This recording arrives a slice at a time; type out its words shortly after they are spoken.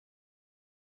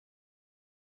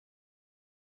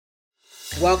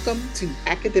Welcome to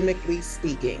Academically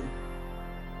Speaking.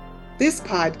 This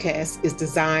podcast is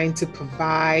designed to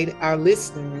provide our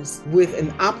listeners with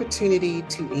an opportunity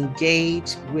to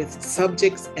engage with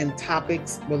subjects and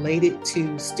topics related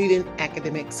to student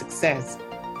academic success.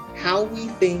 How we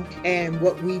think and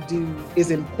what we do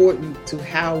is important to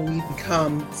how we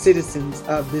become citizens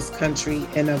of this country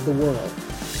and of the world.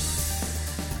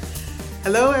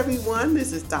 Hello, everyone.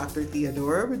 This is Dr.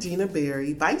 Theodora Regina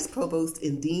Berry, Vice Provost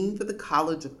and Dean for the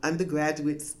College of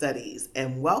Undergraduate Studies,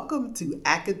 and welcome to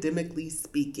Academically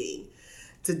Speaking.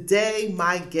 Today,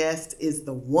 my guest is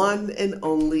the one and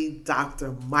only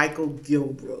Dr. Michael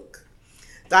Gilbrook.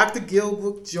 Dr.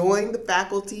 Gilbrook joined the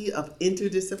Faculty of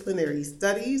Interdisciplinary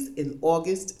Studies in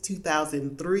August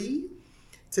 2003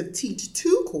 to teach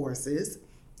two courses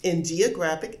in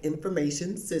Geographic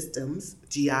Information Systems,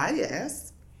 GIS,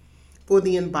 for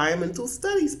the Environmental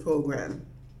Studies program.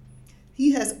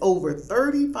 He has over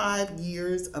 35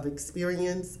 years of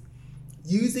experience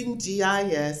using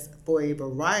GIS for a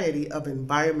variety of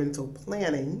environmental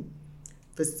planning,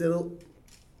 facility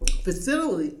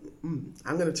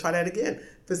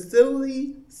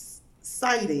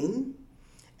siting,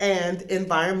 and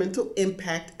environmental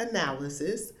impact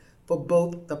analysis for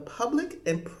both the public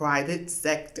and private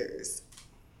sectors.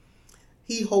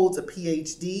 He holds a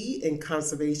PhD in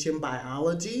conservation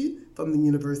biology from the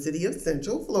University of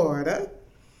Central Florida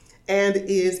and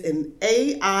is an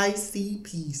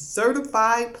AICP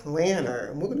certified planner.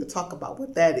 And we're going to talk about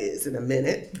what that is in a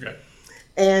minute. Okay.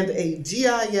 And a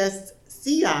GIS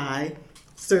CI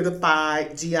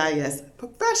certified GIS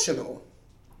professional.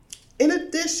 In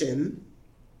addition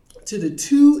to the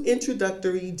two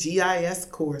introductory GIS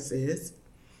courses,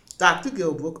 Dr.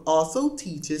 Gilbrook also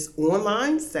teaches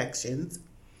online sections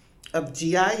of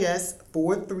GIS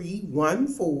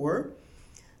 4314,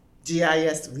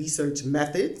 GIS Research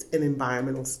Methods in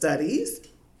Environmental Studies,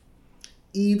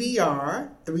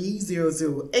 EVR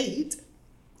 3008,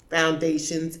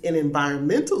 Foundations in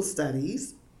Environmental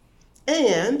Studies,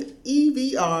 and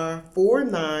EVR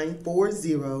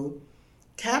 4940,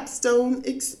 Capstone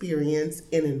Experience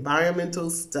in Environmental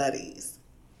Studies.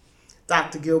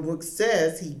 Dr. Gilbrook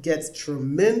says he gets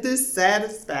tremendous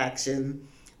satisfaction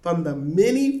from the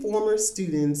many former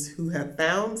students who have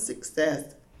found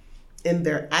success in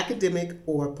their academic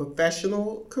or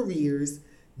professional careers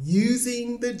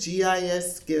using the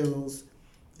GIS skills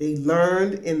they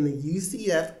learned in the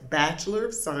UCF Bachelor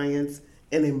of Science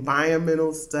in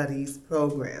Environmental Studies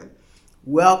program.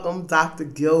 Welcome, Dr.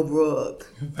 Gilbrook.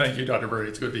 Thank you, Dr. Berry.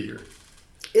 It's good to be here.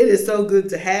 It is so good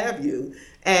to have you.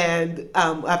 And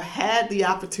I've had the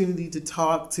opportunity to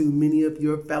talk to many of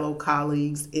your fellow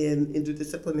colleagues in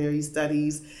interdisciplinary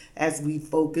studies as we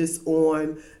focus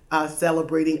on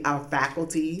celebrating our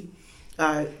faculty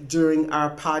during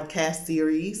our podcast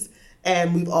series.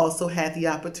 And we've also had the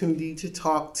opportunity to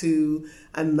talk to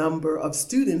a number of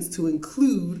students, to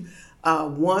include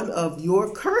one of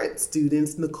your current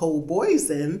students, Nicole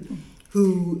Boyson,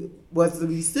 who was the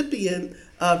recipient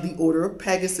of the Order of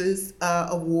Pegasus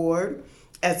Award,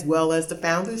 as well as the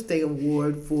Founders Day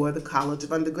Award for the College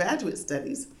of Undergraduate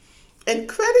Studies, and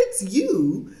credits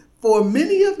you for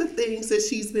many of the things that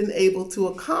she's been able to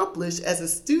accomplish as a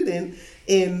student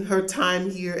in her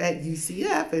time here at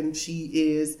UCF. And she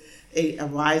is a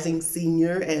rising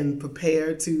senior and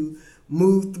prepared to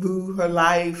move through her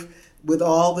life with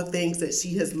all the things that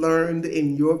she has learned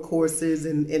in your courses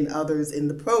and others in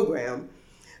the program.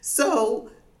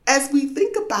 So, as we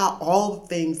think about all the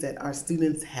things that our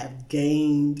students have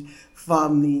gained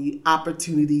from the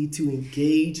opportunity to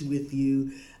engage with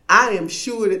you, I am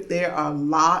sure that there are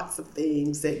lots of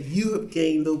things that you have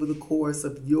gained over the course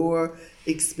of your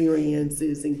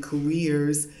experiences and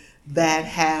careers that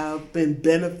have been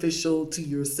beneficial to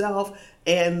yourself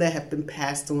and that have been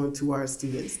passed on to our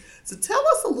students. So tell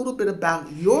us a little bit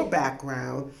about your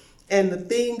background and the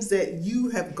things that you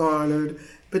have garnered,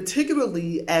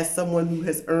 particularly as someone who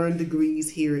has earned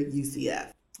degrees here at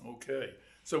UCF. Okay.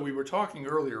 So we were talking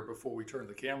earlier before we turned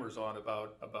the cameras on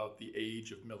about the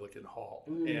age of Milliken Hall.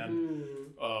 And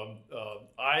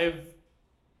I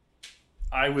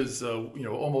was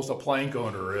almost a plank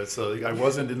owner. I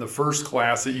wasn't in the first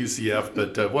class at UCF,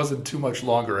 but it wasn't too much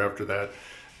longer after that.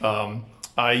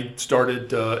 I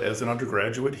started as an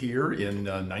undergraduate here in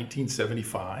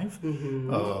 1975,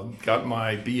 got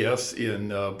my BS in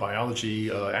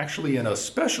biology, actually in a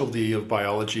specialty of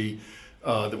biology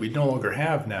that we no longer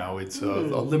have now. It's a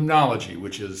limnology,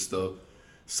 which is the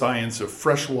science of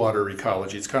freshwater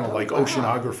ecology. It's kind of like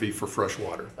oceanography for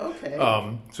freshwater. Okay.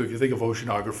 So if you think of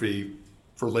oceanography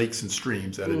for lakes and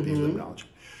streams, that'd be limnology.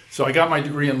 So I got my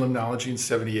degree in limnology in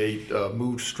 '78,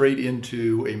 moved straight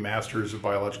into a master's of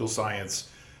biological science,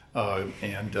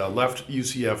 and left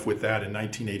UCF with that in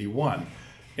 1981,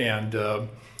 and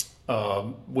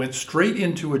went straight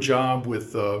into a job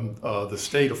with the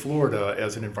state of Florida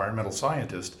as an environmental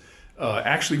scientist,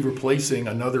 actually replacing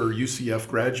another UCF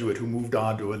graduate who moved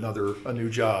on to a new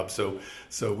job. So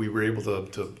we were able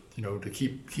to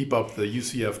keep up the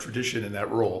UCF tradition in that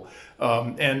role,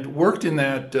 and worked in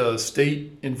that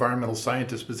state environmental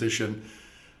scientist position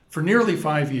for nearly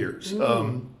 5 years.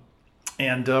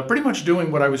 And pretty much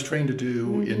doing what I was trained to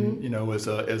do as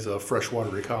a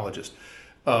freshwater ecologist.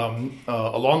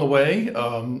 Along the way,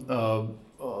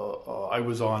 I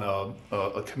was on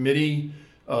a committee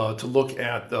to look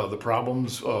at the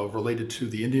problems related to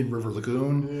the Indian River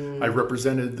Lagoon. I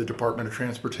represented the Department of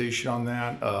Transportation on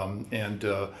that, and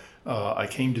I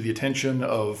came to the attention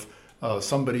of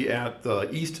somebody at the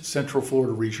East Central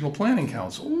Florida Regional Planning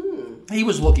Council. He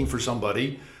was looking for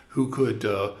somebody who could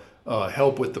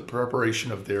help with the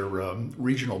preparation of their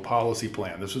regional policy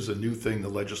plan. This was a new thing the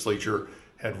legislature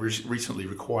had recently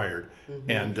required.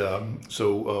 And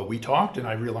so we talked, and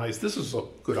I realized this is a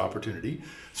good opportunity.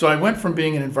 So I went from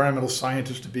being an environmental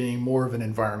scientist to being more of an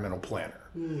environmental planner.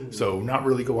 So not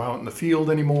really go out in the field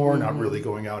anymore, not really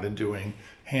going out and doing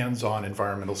hands-on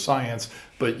environmental science,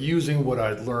 but using what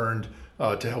I'd learned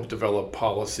to help develop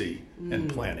policy and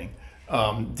planning.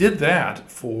 Did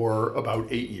that for about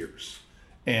 8 years.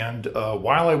 And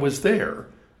while I was there,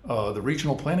 the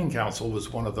Regional Planning Council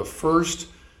was one of the first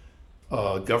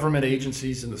government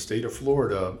agencies in the state of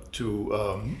Florida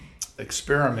to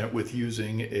experiment with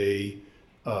using a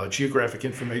geographic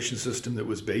information system that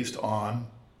was based on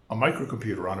a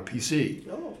microcomputer, on a PC.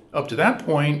 Up to that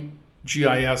point,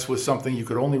 GIS was something you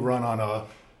could only run on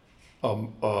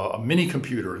a mini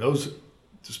computer. Those,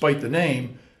 despite the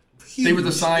name, huge. They were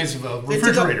the size of a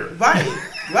refrigerator.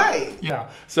 Right. Yeah.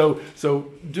 So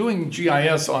doing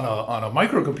GIS on a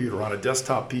microcomputer, on a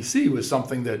desktop PC, was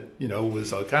something that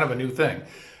was kind of a new thing.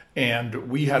 And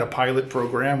we had a pilot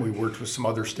program. We worked with some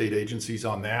other state agencies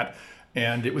on that,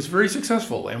 and it was very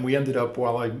successful. And we ended up,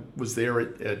 while I was there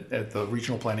at the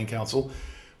Regional Planning Council,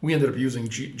 we ended up using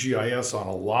GIS on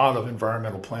a lot of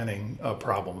environmental planning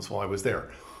problems while I was there.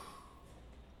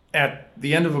 At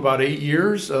the end of about 8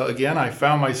 years, again, I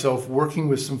found myself working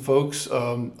with some folks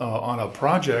on a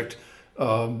project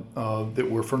that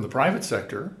were from the private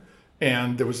sector,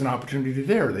 and there was an opportunity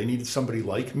there. They needed somebody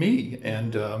like me,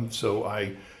 and so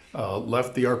I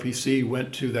left the RPC,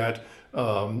 went to that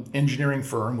engineering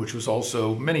firm, which was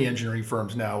also, many engineering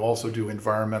firms now also do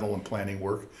environmental and planning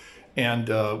work, and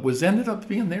ended up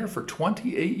being there for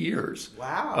 28 years.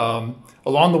 Wow.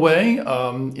 Along the way,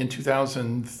 in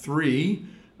 2003,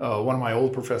 one of my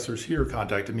old professors here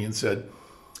contacted me and said,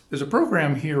 there's a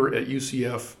program here at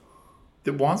UCF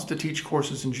that wants to teach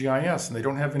courses in GIS, and they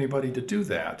don't have anybody to do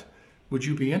that. Would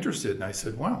you be interested? And I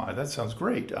said, wow, that sounds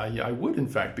great. I would, in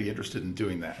fact, be interested in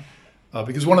doing that.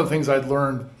 Because one of the things I'd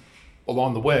learned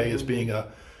along the way as being a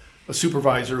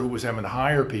supervisor who was having to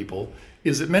hire people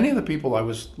is that many of the people I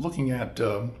was looking at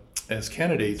as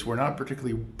candidates were not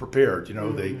particularly prepared.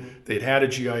 They'd had a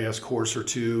GIS course or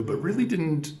two, but really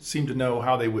didn't seem to know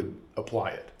how they would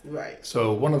apply it. Right.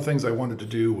 So one of the things I wanted to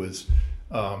do was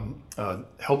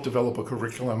help develop a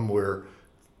curriculum where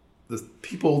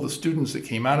the students that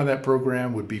came out of that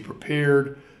program would be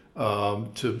prepared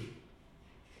to,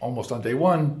 almost on day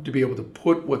one, to be able to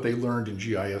put what they learned in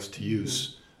GIS to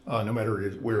use, no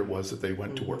matter where it was that they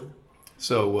went to work.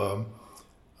 So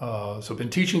I've been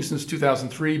teaching since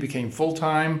 2003, became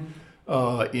full-time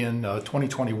in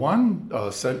 2021,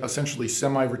 essentially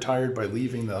semi-retired by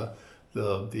leaving the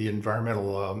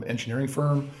environmental engineering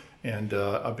firm, and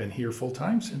I've been here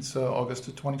full-time since August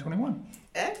of 2021.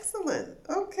 Excellent.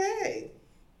 Okay.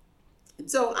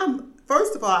 So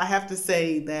first of all, I have to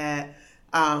say that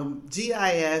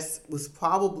GIS was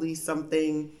probably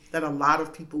something that a lot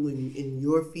of people in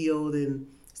your field and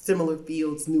similar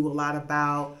fields knew a lot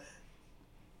about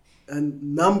a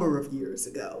number of years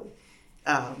ago.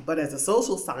 But as a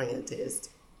social scientist,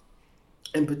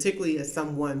 and particularly as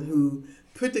someone who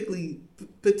particularly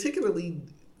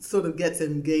sort of gets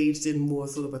engaged in more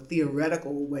sort of a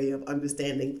theoretical way of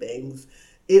understanding things,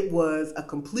 it was a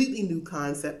completely new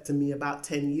concept to me about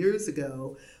 10 years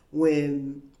ago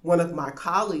when one of my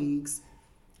colleagues,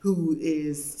 who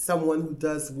is someone who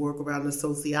does work around the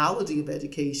sociology of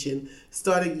education,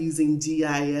 started using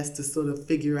GIS to sort of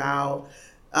figure out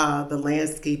the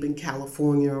landscape in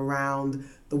California around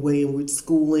the way in which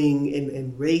schooling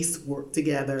and race work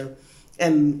together.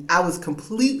 And I was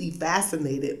completely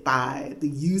fascinated by the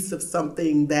use of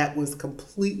something that was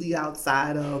completely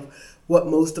outside of what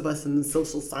most of us in the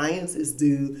social sciences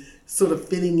do, sort of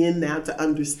fitting in now to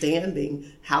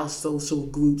understanding how social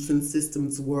groups and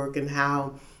systems work and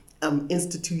how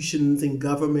institutions and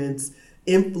governments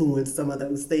influence some of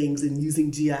those things, and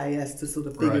using GIS to sort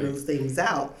of figure Right. those things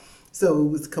out. So it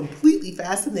was completely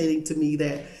fascinating to me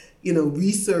that,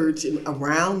 research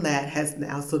around that has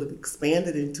now sort of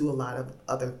expanded into a lot of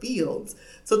other fields.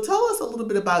 So tell us a little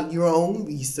bit about your own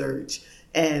research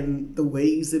and the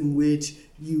ways in which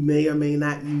you may or may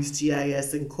not use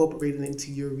GIS incorporated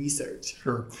into your research.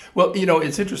 Sure. Well,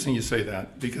 it's interesting you say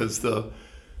that, because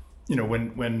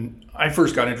when I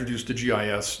first got introduced to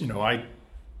GIS,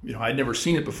 I'd never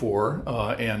seen it before,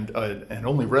 and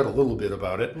only read a little bit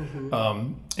about it.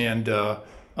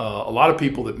 A lot of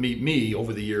people that meet me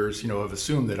over the years, have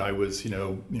assumed that I was,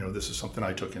 this is something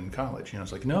I took in college.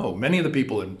 It's like, no, many of the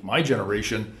people in my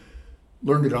generation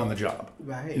learned it on the job.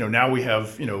 Right. Now we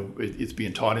have, it's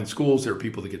being taught in schools. There are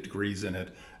people that get degrees in it.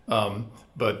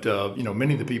 But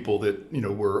many of the people that,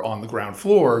 were on the ground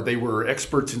floor, they were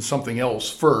experts in something else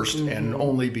first, and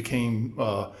only became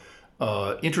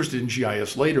interested in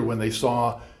GIS later when they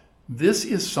saw this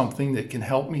is something that can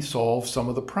help me solve some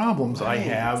of the problems I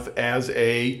have as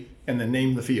and then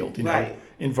name the field,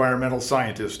 environmental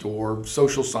scientist or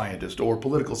social scientist or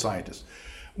political scientist.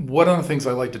 One of the things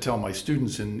I like to tell my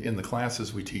students in the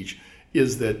classes we teach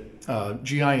is that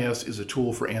GIS is a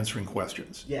tool for answering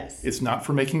questions. Yes. It's not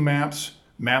for making maps.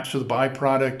 Maps are the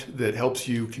byproduct that helps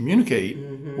you communicate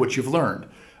what you've learned.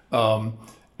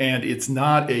 And it's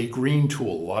not a green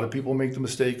tool. A lot of people make the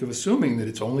mistake of assuming that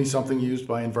it's only something used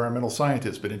by environmental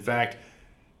scientists. But in fact,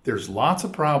 there's lots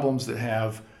of problems that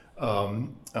have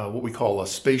what we call a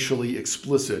spatially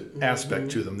explicit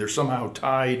aspect to them. They're somehow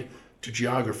tied to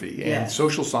geography. And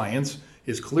social science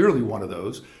is clearly one of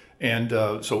those. And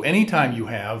so anytime you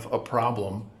have a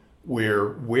problem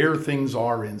where things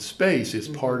are in space is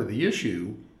part of the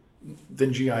issue,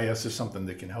 then GIS is something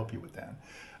that can help you with that.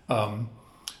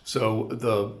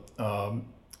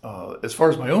 As far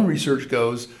as my own research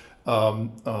goes,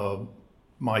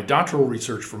 my doctoral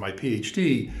research for my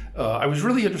PhD, I was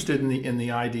really interested in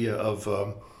the idea of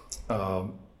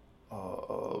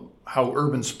how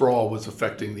urban sprawl was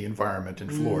affecting the environment in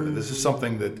Florida. This is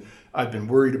something that I've been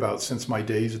worried about since my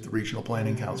days at the Regional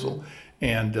Planning Council.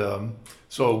 And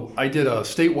so I did a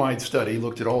statewide study,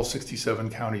 looked at all 67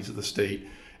 counties of the state,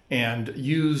 and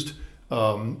used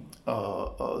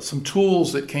some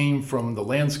tools that came from the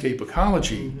landscape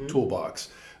ecology toolbox.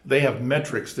 They have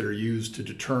metrics that are used to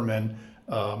determine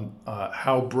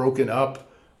how broken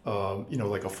up,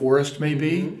 like a forest may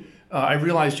be. I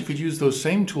realized you could use those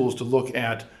same tools to look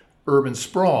at urban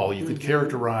sprawl. You could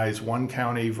characterize one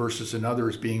county versus another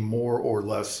as being more or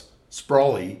less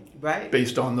sprawly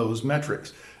based on those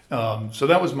metrics. So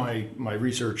that was my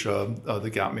research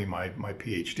that got me my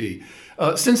PhD.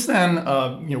 Since then,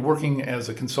 working as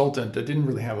a consultant, I didn't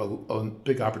really have a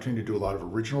big opportunity to do a lot of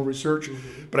original research,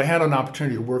 but I had an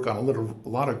opportunity to work on a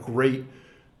lot of great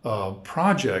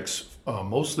projects,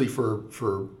 mostly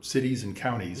for cities and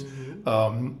counties,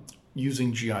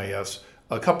 using GIS.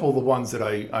 A couple of the ones that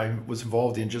I was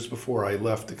involved in just before I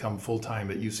left to come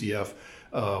full-time at UCF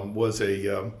was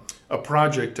a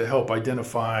project to help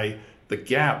identify the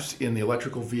gaps in the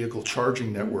electrical vehicle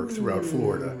charging network throughout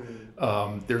Florida.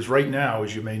 There's right now,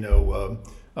 as you may know,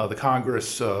 the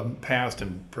Congress passed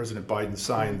and President Biden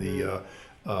signed the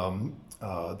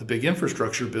big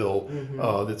infrastructure bill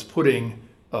that's putting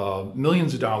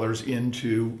millions of dollars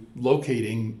into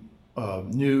locating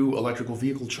new electrical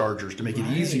vehicle chargers to make it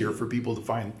easier for people to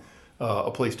find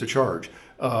a place to charge.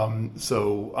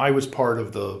 So I was part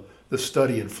of the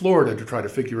study in Florida to try to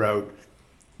figure out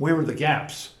where are the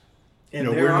gaps. And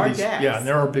there are gaps. Yeah, and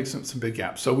there are some big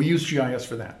gaps. So we use GIS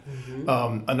for that.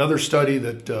 Another study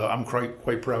that I'm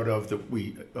quite proud of that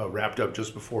we wrapped up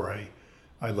just before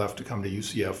I left to come to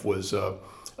UCF was a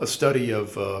study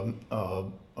of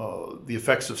the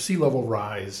effects of sea level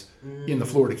rise in the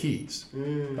Florida Keys.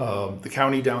 The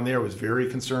county down there was very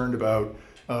concerned about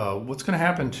what's going to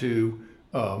happen to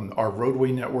our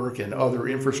roadway network and other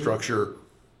infrastructure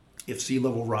if sea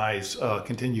level rise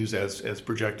continues as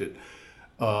projected.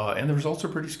 And the results are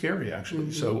pretty scary,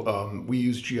 actually. So we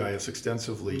use GIS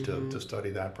extensively to study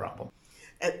that problem.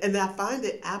 And I find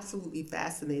it absolutely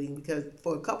fascinating because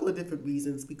for a couple of different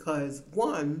reasons. Because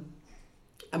one,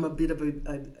 I'm a bit of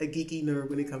a geeky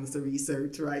nerd when it comes to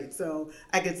research, right? So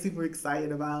I get super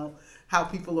excited about how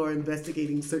people are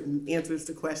investigating certain answers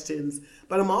to questions.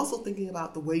 But I'm also thinking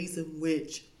about the ways in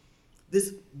which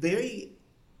this very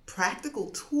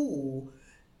practical tool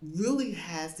really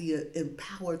has the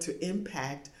power to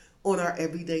impact on our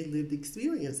everyday lived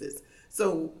experiences.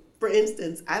 So For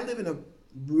instance, I live in a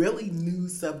really new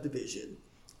subdivision.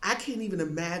 I can't even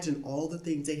imagine all the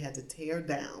things they had to tear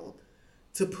down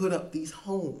to put up these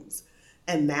homes.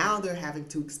 And now they're having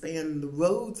to expand the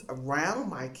roads around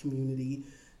my community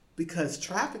because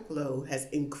traffic flow has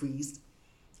increased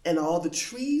and all the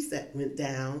trees that went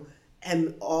down and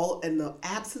the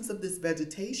absence of this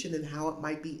vegetation and how it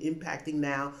might be impacting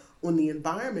now on the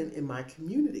environment in my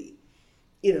community.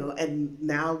 And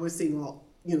now we're seeing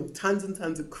tons and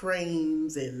tons of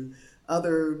cranes and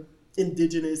other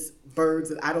indigenous birds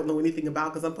that I don't know anything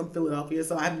about because I'm from Philadelphia,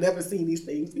 so I've never seen these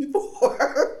things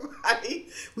before. Right?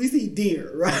 We see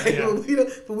deer, right? Yeah.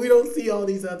 But we don't see all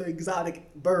these other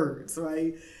exotic birds,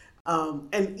 right?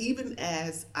 And even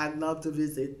as I love to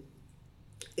visit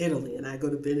Italy, and I go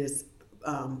to Venice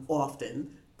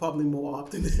often, probably more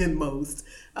often than most,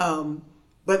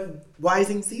 but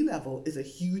rising sea level is a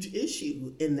huge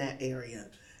issue in that area.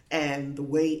 And the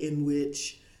way in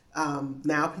which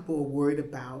now people are worried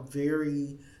about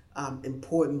very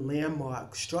important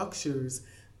landmark structures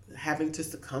having to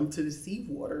succumb to the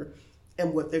seawater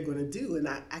and what they're going to do. And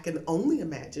I can only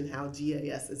imagine how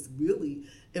GIS is really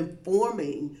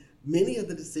informing many of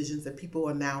the decisions that people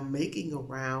are now making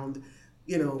around,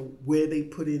 where they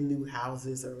put in new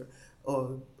houses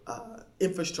or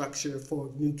infrastructure for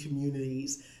new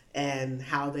communities and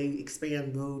how they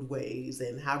expand roadways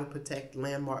and how to protect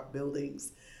landmark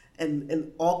buildings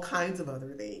and all kinds of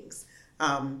other things.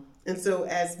 And so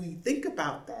as we think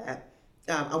about that,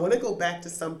 I want to go back to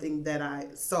something that I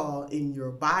saw in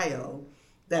your bio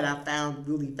that I found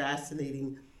really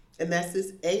fascinating, and that's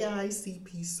this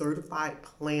AICP certified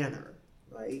planner,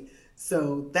 right?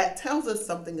 So that tells us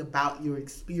something about your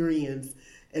experience,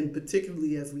 and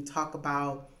particularly as we talk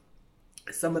about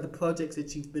some of the projects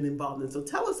that you've been involved in. So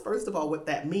tell us, first of all, what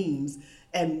that means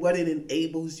and what it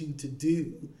enables you to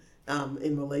do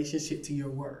in relationship to your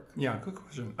work. Yeah, good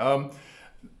question.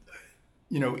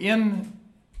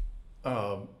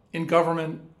 In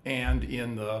government and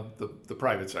in the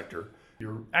private sector,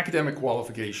 your academic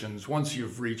qualifications, once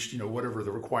you've reached, whatever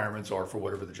the requirements are for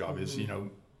whatever the job is,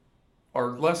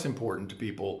 are less important to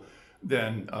people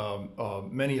than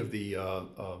many of the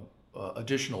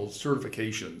additional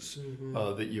certifications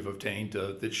that you've obtained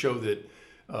that show that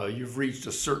you've reached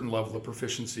a certain level of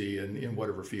proficiency in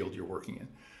whatever field you're working in.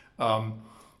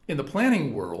 In the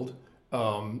planning world,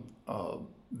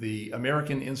 the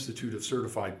American Institute of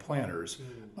Certified Planners,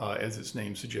 as its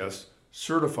name suggests,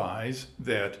 certifies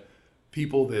that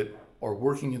people that are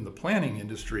working in the planning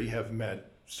industry have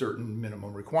met certain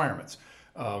minimum requirements.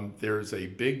 There's a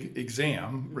big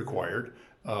exam required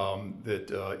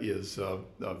that is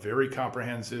very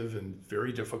comprehensive and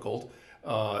very difficult,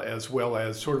 as well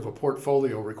as sort of a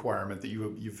portfolio requirement that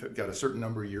you've got a certain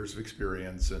number of years of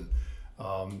experience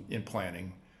in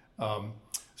planning.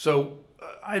 So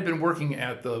I had been working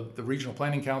at the Regional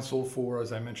Planning Council for,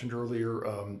 as I mentioned earlier,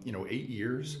 8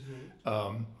 years,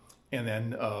 and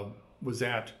then was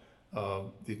at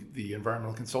the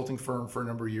environmental consulting firm for a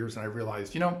number of years, and I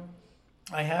realized,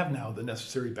 I have now the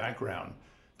necessary background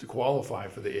to qualify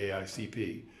for the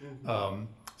AICP.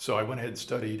 So I went ahead and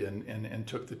studied and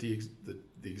took the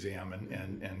exam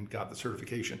and got the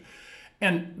certification.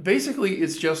 And basically,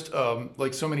 it's just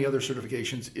like so many other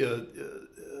certifications,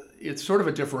 it's sort of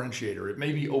a differentiator. It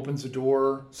maybe opens a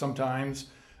door sometimes.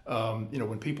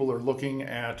 When people are looking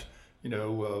at,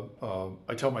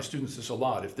 I tell my students this a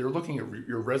lot. If they're looking at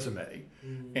your resume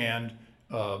and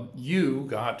you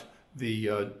got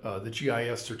the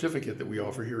GIS certificate that we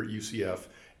offer here at UCF,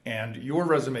 and your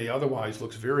resume otherwise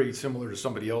looks very similar to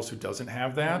somebody else who doesn't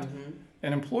have that,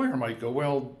 an employer might go,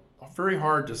 well, very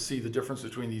hard to see the difference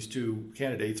between these two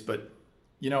candidates, but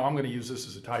I'm going to use this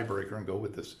as a tiebreaker and go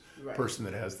with this person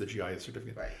that has the GIS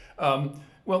certificate. Right.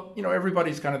 Well,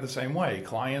 everybody's kind of the same way.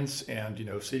 Clients and,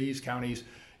 cities, counties,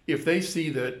 if they see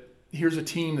that here's a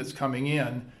team that's coming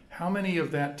in, how many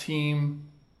of that team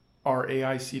are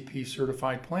AICP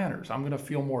certified planners? I'm going to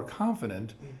feel more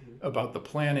confident about the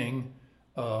planning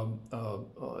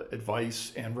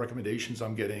advice and recommendations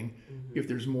I'm getting if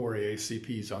there's more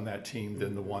AICPs on that team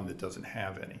than the one that doesn't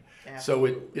have any.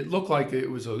 Absolutely. So it looked like it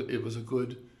was a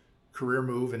good career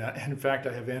move, and in fact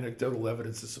I have anecdotal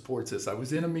evidence that supports this. I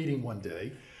was in a meeting one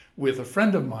day with a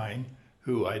friend of mine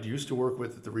who I'd used to work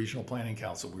with at the Regional Planning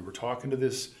Council. We were talking to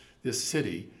this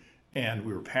city, and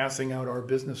we were passing out our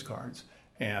business cards,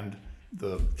 and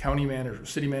the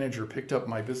city manager picked up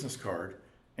my business card,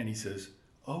 and he says,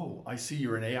 "Oh, I see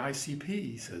you're an AICP."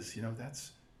 He says,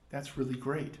 that's really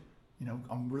great.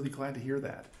 I'm really glad to hear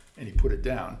that. And he put it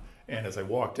down. And as I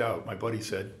walked out, my buddy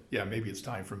said, "Yeah, maybe it's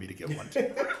time for me to get one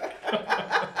too."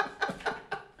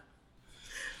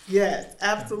 Yes,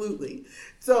 absolutely.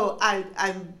 So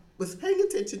I was paying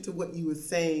attention to what you were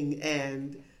saying,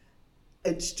 and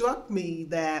it struck me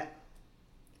that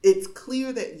it's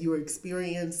clear that your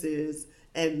experiences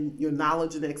and your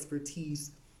knowledge and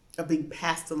expertise are being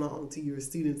passed along to your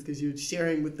students because you're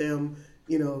sharing with them,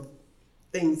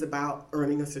 things about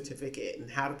earning a certificate and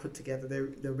how to put together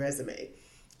their resume.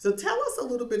 So tell us a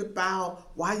little bit about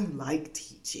why you like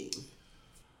teaching.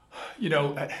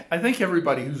 I think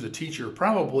everybody who's a teacher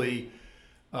probably,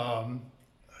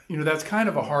 that's kind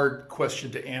of a hard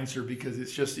question to answer because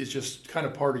it's just kind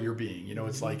of part of your being.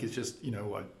 It's like it's just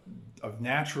I've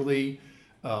naturally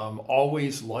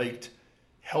always liked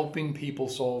helping people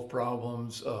solve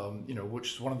problems.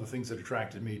 Which is one of the things that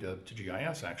attracted me to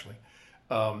GIS actually.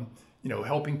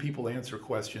 Helping people answer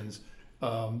questions.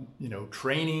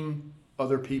 Training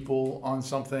other people on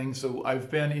something. So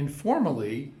I've been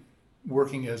informally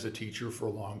working as a teacher for a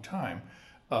long time.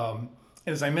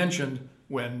 As I mentioned,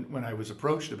 when I was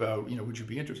approached about, would you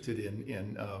be interested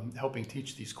in helping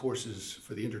teach these courses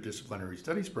for the Interdisciplinary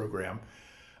Studies program,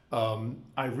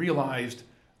 I realized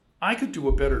I could do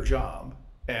a better job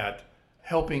at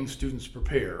helping students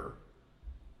prepare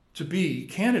to be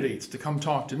candidates to come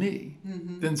talk to me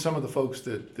than some of the folks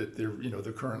that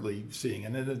they're currently seeing,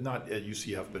 and then not at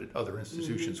UCF but at other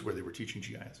institutions where they were teaching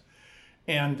GIS.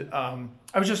 And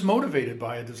I was just motivated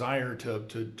by a desire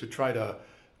to try to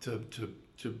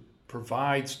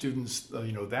provide students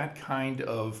that kind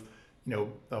of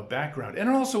background, and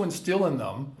also instill in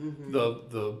them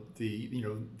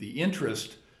the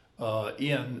interest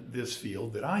in this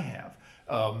field that I have.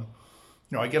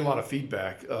 I get a lot of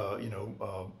feedback,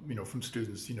 from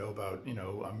students, about,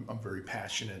 I'm very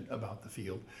passionate about the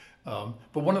field.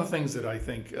 But one of the things that I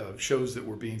think shows that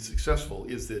we're being successful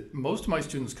is that most of my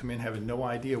students come in having no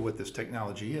idea what this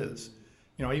technology is.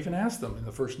 I even asked them in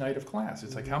the first night of class,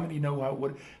 it's like, how many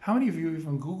how many of you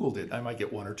even Googled it? I might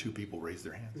get one or two people raise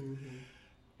their hands.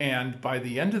 And by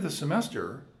the end of the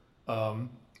semester,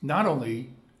 not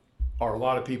only are a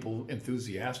lot of people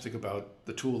enthusiastic about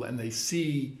the tool and they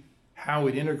see how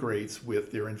it integrates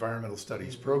with their environmental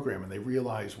studies program and they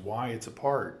realize why it's a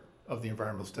part of the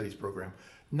environmental studies program,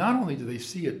 not only do they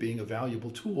see it being a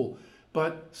valuable tool,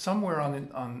 but somewhere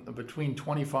on between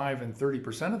 25 and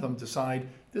 30% of them decide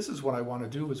this is what I want to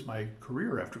do as my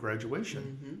career after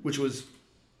graduation, which was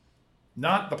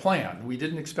not the plan. We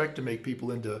didn't expect to make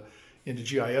people into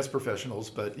GIS professionals,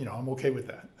 but I'm okay with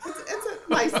that. It's a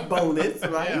nice bonus,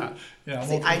 right? Yeah, it's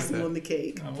the icing on the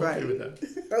cake. I'm right. okay with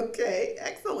that. Okay,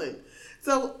 excellent.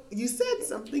 So you said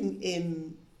something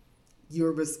in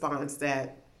your response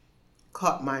that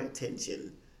caught my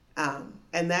attention.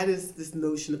 And that is this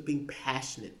notion of being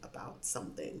passionate about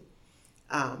something.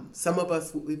 Some of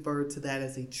us would refer to that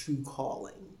as a true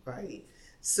calling, right?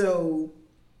 So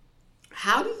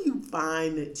how do you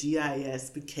find that GIS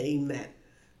became that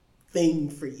thing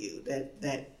for you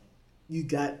that you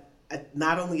got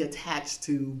not only attached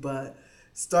to, but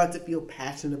start to feel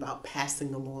passionate about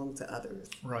passing along to others?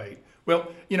 Right.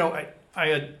 Well, I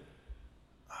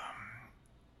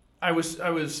was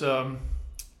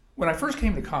when I first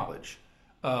came to college,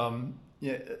 trying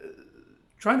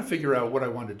to figure out what I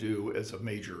wanted to do as a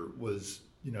major was,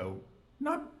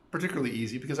 not particularly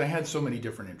easy because I had so many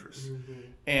different interests.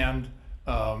 And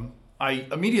I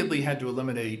immediately had to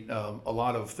eliminate a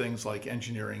lot of things like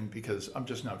engineering because I'm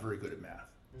just not very good at math.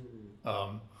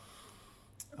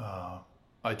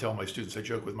 I tell my students, I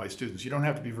joke with my students, you don't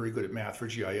have to be very good at math for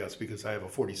GIS because I have a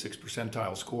 46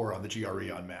 percentile score on the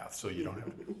GRE on math, so you don't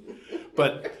have to.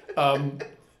 But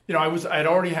I'd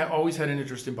always had an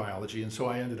interest in biology, and so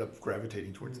I ended up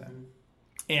gravitating towards that.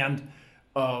 And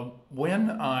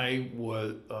when I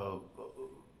was,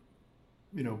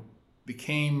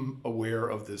 became aware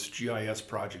of this GIS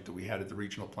project that we had at the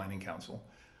Regional Planning Council,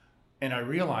 and I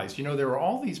realized, there are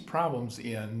all these problems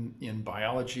in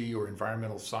biology or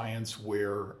environmental science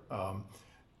where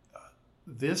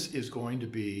this is going to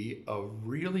be a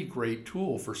really great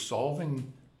tool for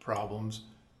solving problems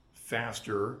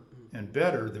faster and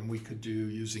better than we could do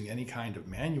using any kind of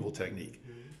manual technique.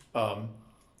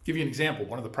 Give you an example.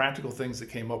 One of the practical things that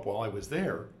came up while I was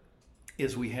there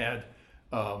is we had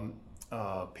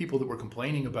people that were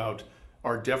complaining about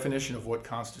our definition of what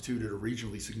constituted a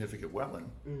regionally significant wetland.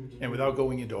 And without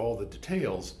going into all the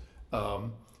details,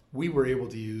 we were able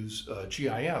to use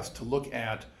GIS to look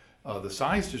at the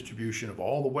size distribution of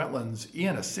all the wetlands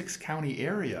in a 6-county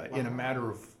area in a matter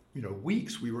of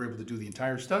weeks. We were able to do the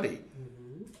entire study.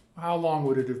 how long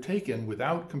would it have taken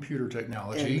without computer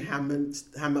technology? And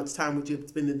how much time would you have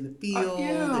spent in the field?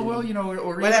 Yeah, well,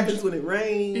 or what happens when it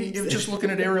rains? Just looking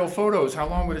at aerial photos, how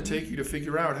long would it take you to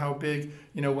figure out how big?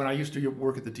 When I used to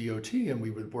work at the DOT and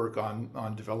we would work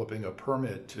on developing a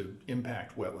permit to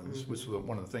impact wetlands, which was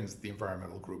one of the things that the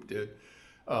environmental group did.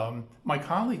 My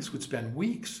colleagues would spend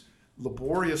weeks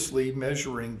laboriously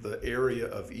measuring the area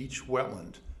of each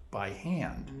wetland by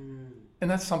hand,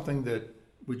 and that's something that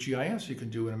with GIS you can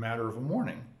do in a matter of a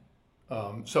morning.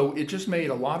 So it just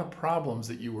made a lot of problems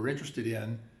that you were interested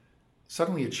in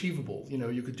suddenly achievable.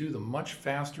 You could do them much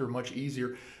faster, much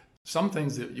easier. Some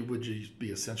things that would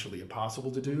be essentially impossible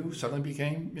to do suddenly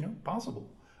became, possible.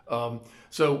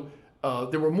 So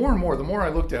there were more and more. The more I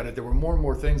looked at it, there were more and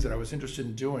more things that I was interested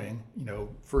in doing.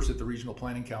 First at the Regional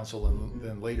Planning Council, and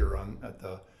then later on at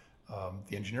the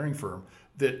engineering firm.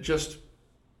 That GIS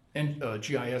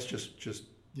just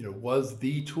was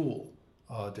the tool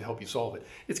to help you solve it.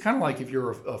 It's kind of like if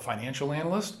you're a financial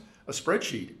analyst, a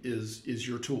spreadsheet is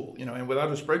your tool. And without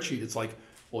a spreadsheet, it's like,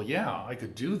 well, yeah, I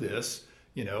could do this.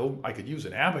 I could use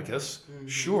an abacus.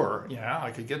 Sure, yeah, I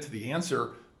could get to the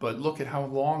answer, but look at how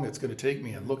long it's going to take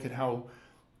me, and look at how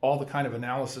all the kind of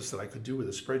analysis that I could do with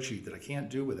a spreadsheet that I can't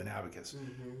do with an abacus.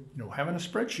 Having a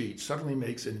spreadsheet suddenly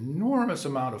makes an enormous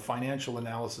amount of financial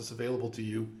analysis available to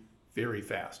you very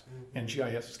fast. And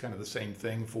GIS is kind of the same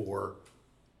thing for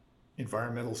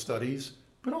environmental studies,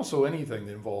 but also anything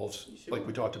that involves, like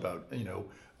we talked about,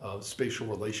 spatial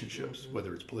relationships,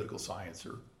 whether it's political science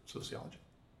or sociology.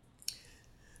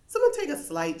 So I'm going to take a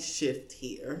slight shift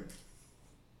here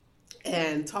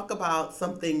and talk about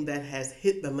something that has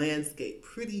hit the landscape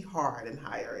pretty hard in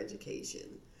higher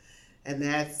education, and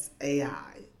that's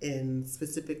AI, and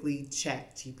specifically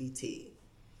ChatGPT.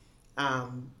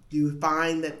 You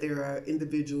find that there are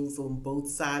individuals on both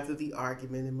sides of the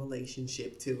argument in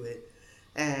relationship to it,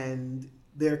 and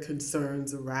their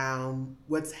concerns around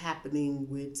what's happening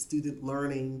with student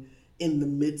learning in the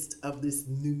midst of this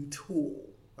new tool,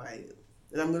 right?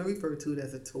 And I'm going to refer to it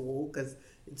as a tool because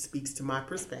it speaks to my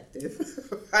perspective,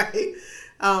 right?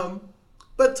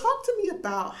 But talk to me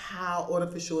about how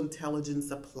artificial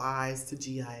intelligence applies to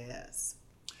GIS.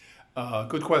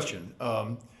 Good question.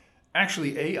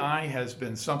 Actually, AI has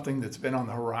been something that's been on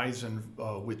the horizon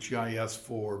with GIS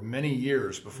for many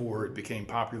years before it became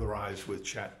popularized with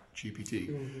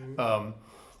ChatGPT.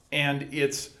 And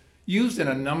it's used in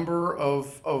a number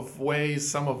of ways,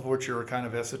 some of which are kind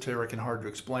of esoteric and hard to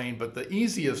explain, but the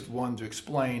easiest one to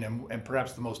explain, and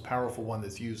perhaps the most powerful one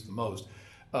that's used the most,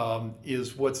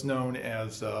 is what's known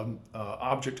as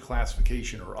object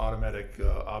classification or automatic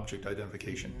object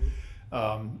identification.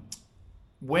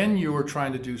 When you are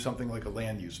trying to do something like a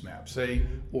land use map, say,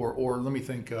 or let me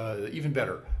think even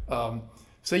better,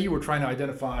 say you were trying to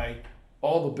identify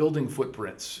all the building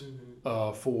footprints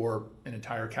for an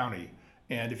entire county.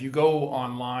 And if you go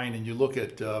online and you look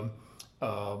at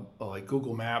like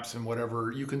Google Maps and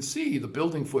whatever, you can see the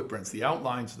building footprints, the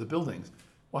outlines of the buildings.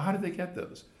 Well, how did they get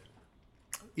those?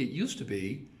 It used to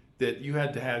be that you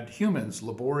had to have humans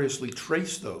laboriously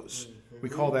trace those. We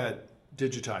call that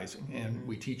digitizing, and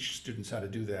we teach students how to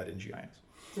do that in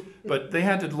GIS. But they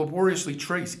had to laboriously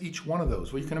trace each one of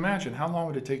those. Well, you can imagine how long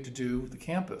would it take to do the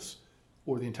campus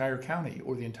or the entire county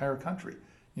or the entire country?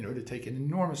 To take an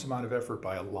enormous amount of effort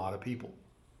by a lot of people.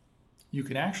 You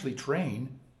can actually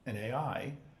train an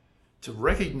AI to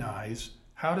recognize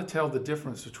how to tell the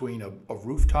difference between a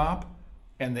rooftop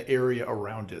and the area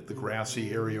around it, the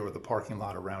grassy area or the parking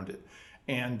lot around it.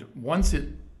 And once it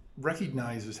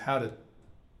recognizes how to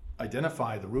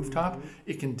identify the rooftop,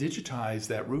 it can digitize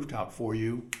that rooftop for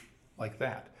you like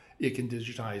that. It can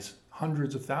digitize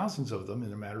hundreds of thousands of them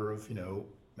in a matter of, an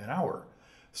hour.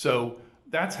 So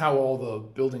that's how all the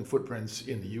building footprints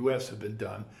in the US have been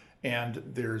done. And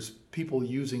there's people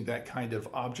using that kind of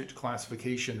object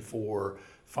classification for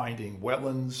finding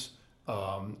wetlands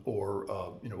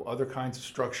or other kinds of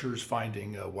structures,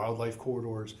 finding wildlife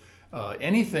corridors,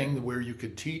 anything where you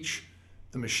could teach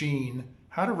the machine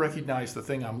how to recognize the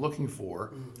thing I'm looking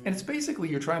for. And it's basically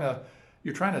you're trying to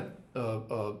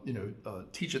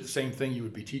teach it the same thing you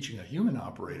would be teaching a human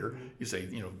operator. You say,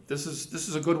 this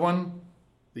is a good one.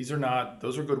 These are not.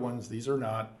 Those are good ones. These are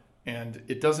not. And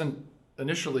it doesn't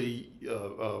initially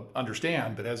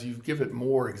understand, but as you give it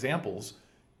more examples,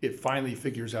 it finally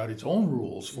figures out its own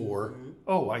rules for,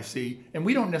 oh, I see. And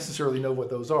we don't necessarily know what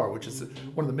those are, which is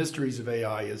one of the mysteries of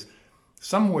AI is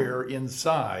somewhere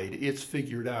inside it's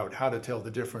figured out how to tell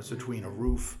the difference between a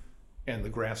roof and the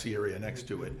grassy area next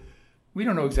to it. We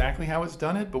don't know exactly how it's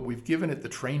done it, but we've given it the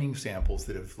training samples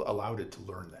that have allowed it to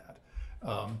learn that.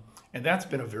 And that's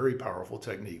been a very powerful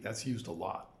technique. That's used a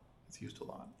lot. It's used a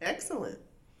lot. Excellent.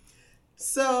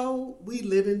 So we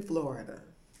live in Florida.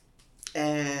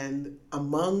 And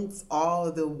amongst all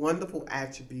of the wonderful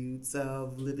attributes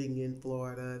of living in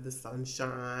Florida, the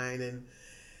sunshine and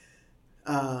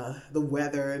the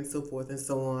weather and so forth and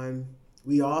so on,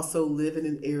 we also live in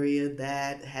an area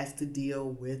that has to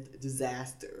deal with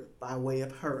disaster by way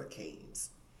of hurricanes.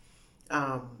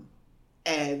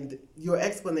 And your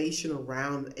explanation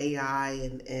around AI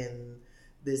and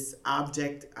this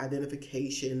object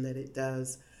identification that it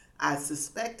does, I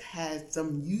suspect has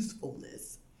some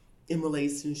usefulness in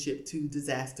relationship to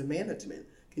disaster management.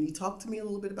 Can you talk to me a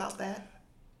little bit about that?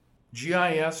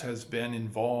 GIS has been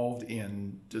involved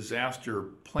in disaster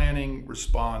planning,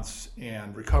 response,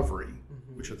 and recovery,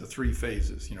 which are the three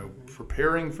phases.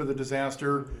 Preparing for the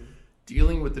disaster,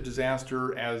 dealing with the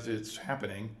disaster as it's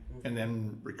happening, and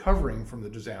then recovering from the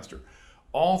disaster.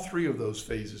 All three of those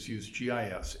phases use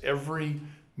GIS. Every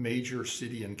major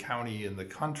city and county in the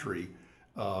country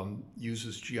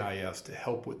uses GIS to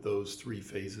help with those three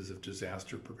phases of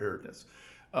disaster preparedness.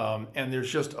 And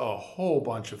there's just a whole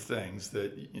bunch of things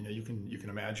that you can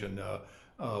imagine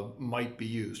might be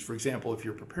used. For example, if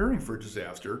you're preparing for a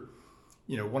disaster,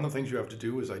 one of the things you have to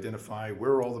do is identify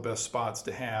where are all the best spots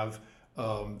to have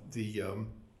the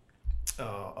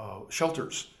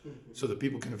shelters so that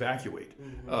people can evacuate.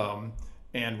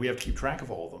 And we have to keep track of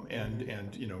all of them,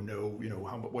 and know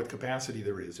what capacity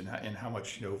there is, and how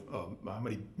much how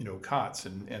many cots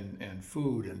and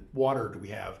food and water do we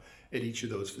have at each of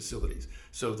those facilities.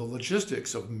 So the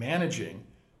logistics of managing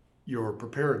your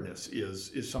preparedness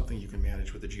is something you can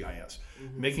manage with the GIS.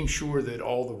 Making sure that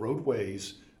all the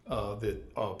roadways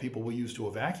that people will use to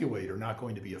evacuate are not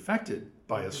going to be affected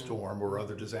by a storm or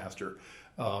other disaster,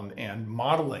 and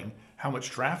modeling how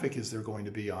much traffic is there going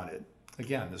to be on it.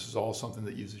 Again, this is all something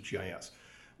that uses GIS.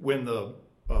 When the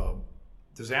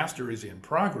disaster is in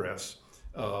progress,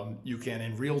 you can,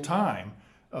 in real time,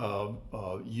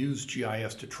 use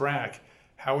GIS to track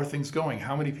how are things going,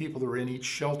 how many people are in each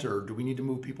shelter, do we need to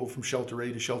move people from shelter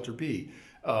A to shelter B.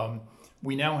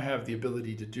 We now have the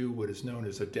ability to do what is known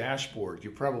as a dashboard.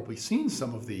 You've probably seen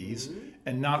some of these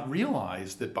and not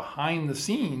realized that behind the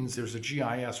scenes there's a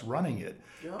GIS running it.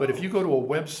 But if you go to a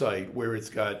website where it's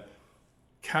got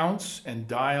counts and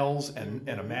dials and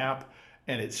a map,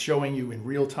 and it's showing you in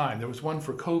real time. There was one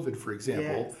for COVID, for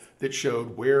example, that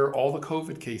showed where all the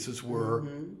COVID cases were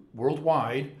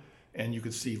worldwide, and you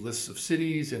could see lists of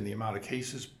cities and the amount of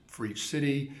cases for each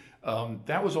city.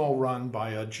 That was all run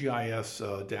by a GIS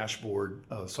dashboard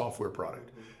software product.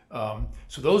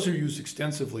 So those are used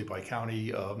extensively by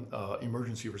county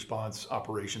emergency response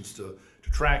operations to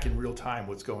track in real time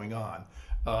what's going on.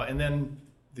 And then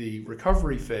the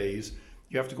recovery phase,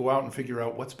 you have to go out and figure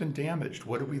out what's been damaged,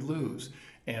 what did we lose?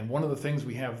 And one of the things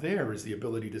we have there is the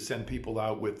ability to send people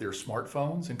out with their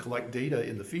smartphones and collect data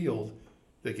in the field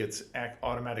that gets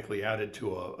automatically added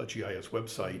to a GIS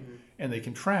website. And they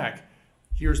can track,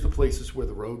 here's the places where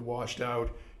the road washed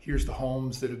out, here's the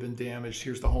homes that have been damaged,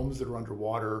 here's the homes that are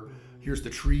underwater, here's the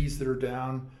trees that are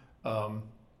down.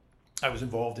 I was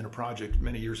involved in a project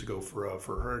many years ago for a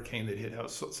hurricane that hit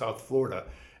South Florida,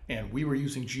 and we were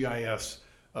using GIS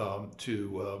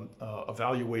to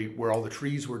evaluate where all the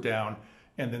trees were down.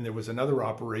 And then there was another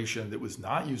operation that was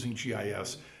not using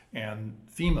GIS, and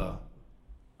FEMA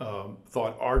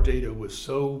thought our data was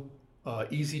so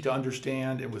easy to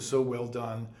understand and was so well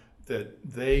done that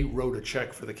they wrote a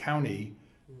check for the county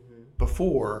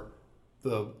before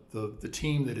the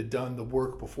team that had done the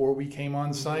work before we came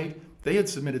on site. They had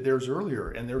submitted theirs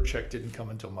earlier, and their check didn't come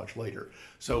until much later.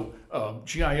 So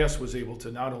GIS was able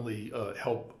to not only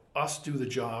help us do the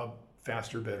job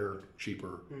faster, better,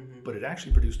 cheaper, but it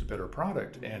actually produced a better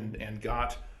product and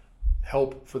got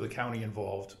help for the county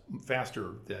involved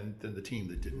faster than the team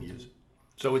that didn't use it.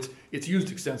 So it's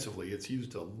used extensively. It's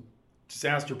used to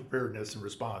disaster preparedness and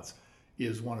response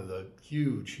is one of the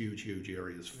huge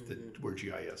areas where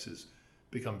GIS has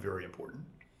become very important.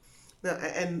 Now,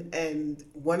 and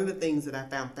one of the things that I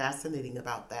found fascinating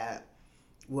about that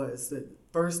was the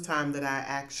first time that I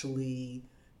actually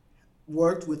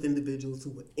worked with individuals who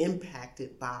were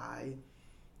impacted by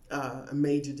a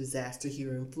major disaster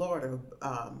here in Florida.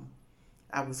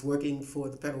 I was working for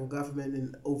the federal government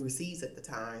and overseas at the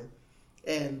time,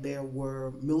 and there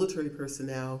were military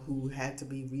personnel who had to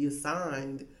be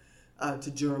reassigned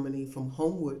to Germany from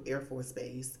Homewood Air Force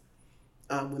Base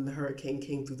when the hurricane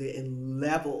came through there and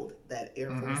leveled that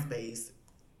Air Force Base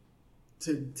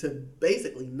to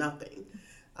basically nothing.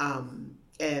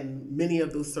 And many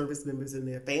of those service members and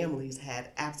their families had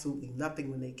absolutely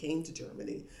nothing when they came to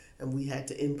Germany, and we had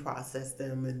to in-process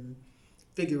them and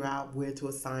figure out where to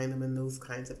assign them and those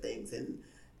kinds of things.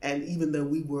 And even though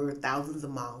we were thousands of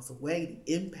miles away,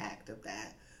 the impact of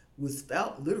that was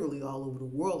felt literally all over the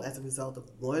world as a result of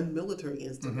one military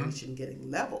installation getting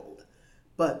leveled.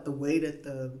 But the way that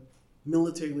the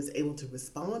military was able to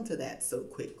respond to that so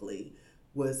quickly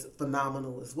was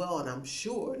phenomenal as well. And I'm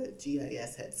sure that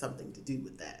GIS had something to do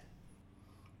with that.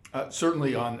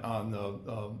 Certainly on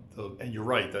the and you're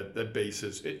right that base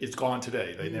it's gone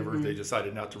today. They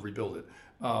decided not to rebuild it.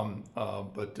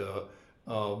 But the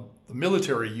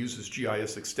military uses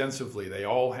GIS extensively. They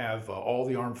all have all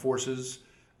the armed forces,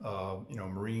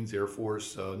 Marines, Air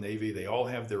Force, Navy. They all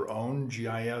have their own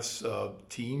GIS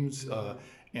teams.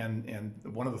 And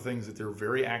one of the things that they're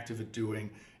very active at doing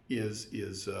is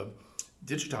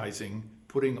digitizing,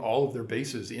 putting all of their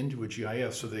bases into a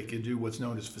GIS so they can do what's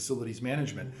known as facilities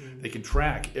management. They can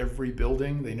track every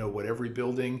building. They know what every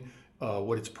building,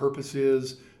 what its purpose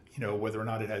is, whether or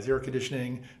not it has air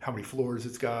conditioning, how many floors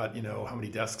it's got, how many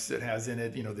desks it has in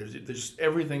it. There's just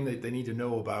everything that they need to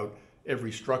know about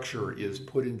every structure is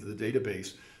put into the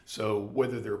database. So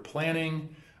whether they're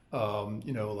planning,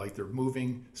 like they're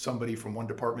moving somebody from one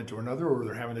department to another, or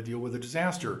they're having to deal with a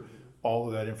disaster, all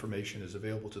of that information is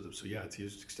available to them. So yeah, it's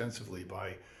used extensively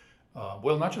by,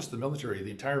 not just the military, the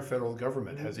entire federal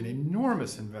government has an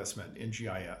enormous investment in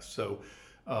GIS. So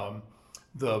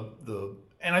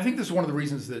and I think this is one of the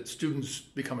reasons that students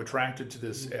become attracted to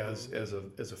this as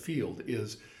a field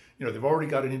is, they've already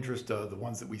got an interest, the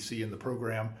ones that we see in the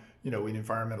program, in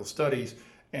environmental studies,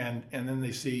 and then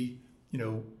they see,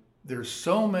 there's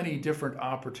so many different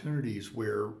opportunities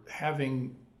where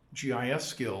having GIS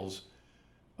skills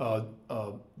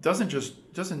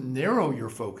doesn't narrow your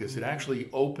focus. It actually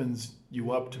opens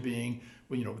you up to being,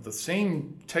 the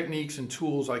same techniques and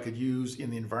tools I could use in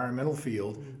the environmental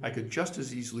field, I could just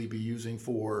as easily be using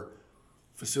for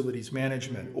facilities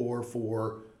management or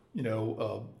for,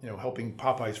 helping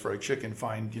Popeye's Fried Chicken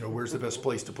find, where's the best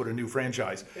place to put a new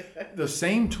franchise. The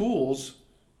same tools,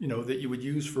 that you would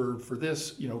use for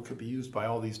this, could be used by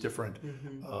all these different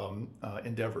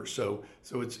endeavors. So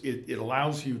it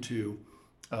allows you to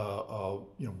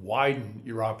widen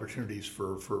your opportunities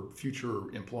for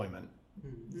future employment.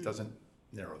 It doesn't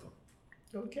narrow them.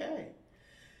 Okay.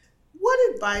 What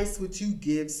advice would you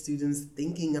give students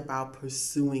thinking about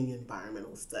pursuing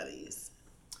environmental studies?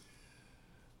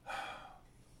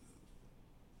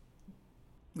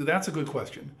 That's a good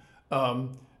question.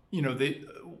 One of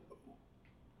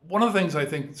the things I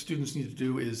think students need to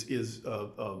do is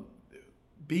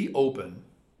be open.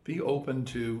 Be open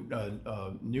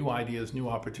to new ideas, new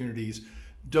opportunities.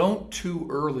 Don't too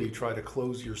early try to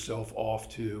close yourself off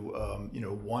to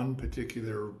one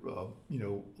particular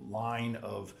line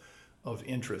of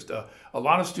interest. A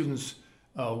lot of students,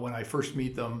 when I first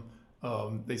meet them,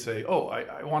 they say, "Oh,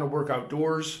 I want to work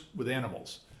outdoors with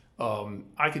animals."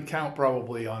 I could count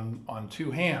probably on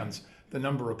two hands the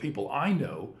number of people I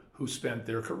know who spent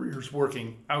their careers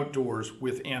working outdoors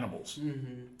with animals.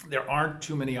 There aren't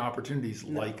too many opportunities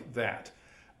like that.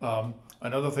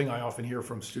 Another thing I often hear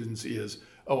from students is,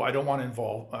 "Oh, I don't want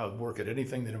to work at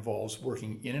anything that involves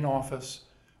working in an office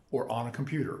or on a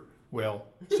computer." Well,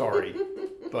 sorry,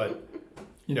 but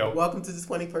welcome to the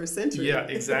 21st century. Yeah,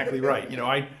 exactly right.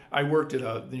 I worked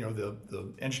at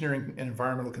the engineering and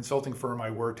environmental consulting firm I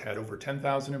worked had over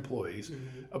 10,000 employees.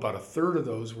 About a third of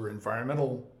those were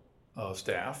environmental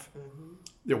staff.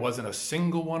 There wasn't a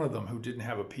single one of them who didn't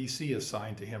have a PC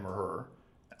assigned to him or her.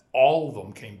 All of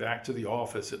them came back to the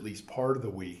office at least part of the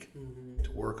week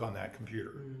to work on that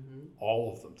computer.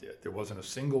 All of them did. There wasn't a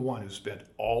single one who spent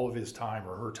all of his time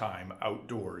or her time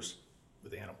outdoors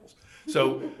with animals.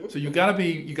 So you got to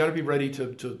be ready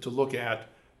to look at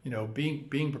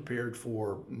being prepared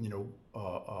for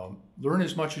learn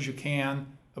as much as you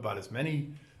can about as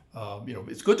many.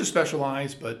 It's good to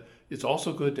specialize, but it's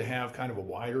also good to have kind of a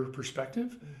wider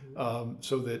perspective,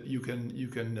 so that you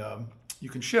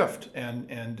can shift and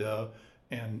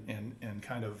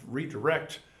kind of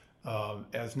redirect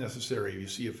as necessary.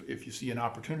 If you see an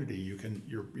opportunity,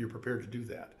 you're prepared to do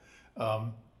that.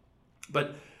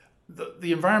 But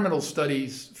the environmental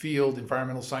studies field,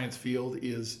 environmental science field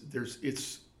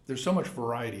there's so much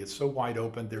variety. It's so wide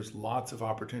open. There's lots of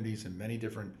opportunities in many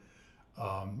different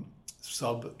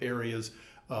sub areas.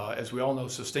 As we all know,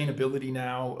 sustainability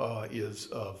now is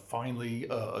finally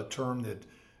a term that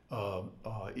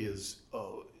is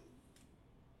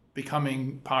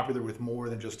becoming popular with more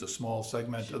than just a small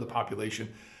segment of the population.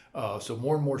 So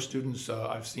more and more students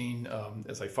I've seen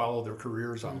as I follow their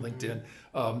careers on LinkedIn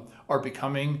are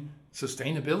becoming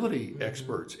sustainability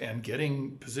experts and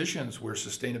getting positions where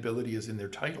sustainability is in their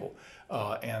title,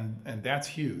 and that's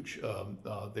huge.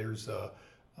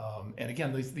 And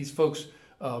again, these folks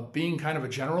being kind of a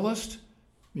generalist,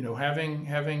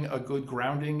 having a good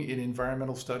grounding in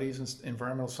environmental studies and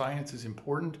environmental science is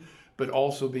important, but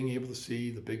also being able to see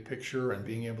the big picture and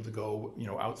being able to go,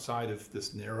 outside of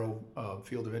this narrow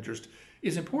field of interest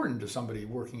is important to somebody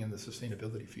working in the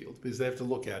sustainability field, because they have to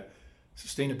look at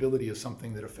sustainability as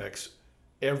something that affects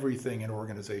everything an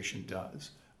organization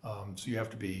does. So you have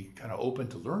to be kind of open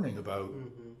to learning about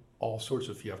all sorts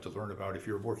of, you have to learn about, if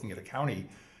you're working at a county,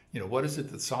 what is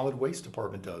it that solid waste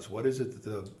department does? What is it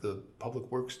that the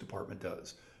public works department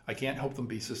does? I can't help them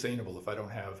be sustainable if I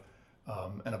don't have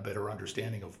and a better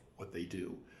understanding of what they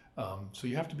do. So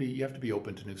you have to be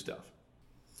open to new stuff.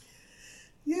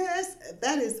 Yes,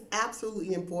 that is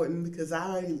absolutely important, because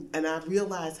I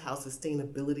realize how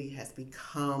sustainability has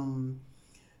become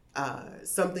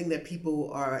something that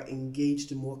people are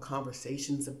engaged in more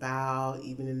conversations about,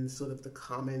 even in sort of the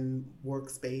common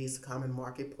workspace, common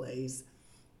marketplace,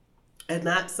 and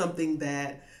not something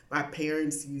that my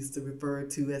parents used to refer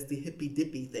to as the hippy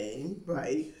dippy thing,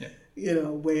 right? Yeah.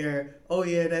 Where, oh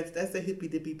yeah, that's a hippy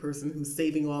dippy person who's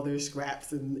saving all their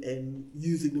scraps and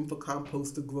using them for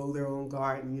compost to grow their own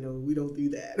garden. We don't do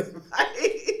that,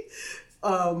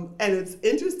 right? And it's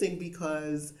interesting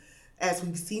because as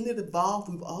we've seen it evolve,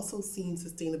 we've also seen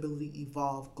sustainability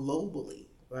evolve globally,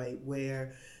 right?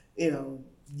 Where,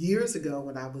 years ago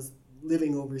when I was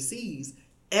living overseas,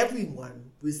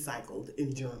 everyone recycled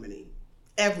in Germany.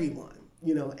 Everyone,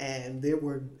 and there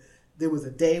was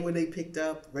a day when they picked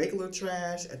up regular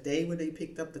trash, a day when they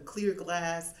picked up the clear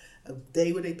glass, a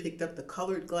day when they picked up the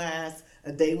colored glass,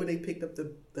 a day when they picked up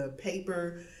the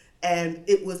paper, and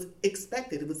it was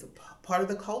expected. It was a part of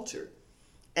the culture.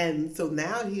 And so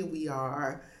now here we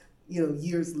are,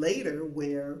 years later,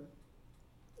 where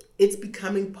it's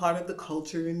becoming part of the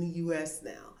culture in the U.S.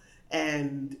 now.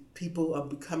 And people are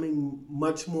becoming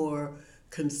much more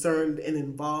concerned and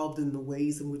involved in the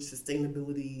ways in which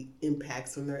sustainability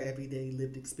impacts on their everyday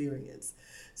lived experience.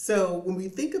 So when we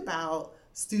think about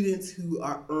students who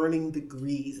are earning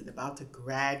degrees and about to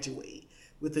graduate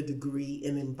with a degree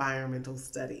in environmental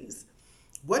studies,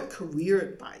 what career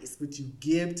advice would you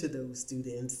give to those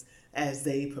students as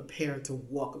they prepare to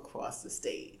walk across the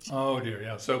stage? Oh dear,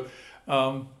 yeah. So,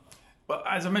 well,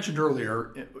 as I mentioned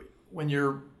earlier, when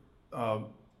you're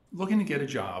looking to get a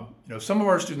job, some of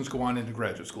our students go on into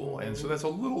graduate school, and so that's a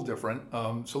little different.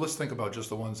 So let's think about just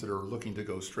the ones that are looking to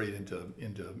go straight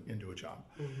into a job.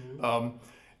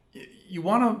 You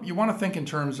want to think in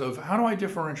terms of, how do I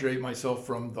differentiate myself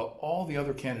from all the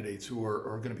other candidates who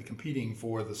are going to be competing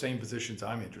for the same positions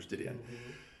I'm interested in?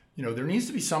 There needs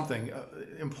to be something.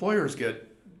 Employers get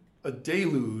a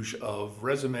deluge of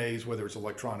resumes, whether it's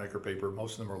electronic or paper.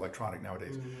 Most of them are electronic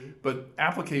nowadays. But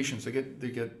applications, they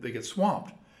get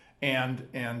swamped, and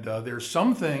there's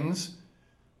some things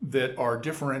that are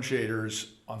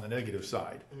differentiators on the negative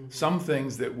side. Some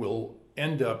things that will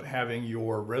end up having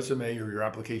your resume or your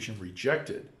application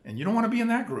rejected, and you don't want to be in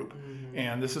that group.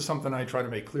 And this is something I try to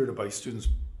make clear to my students,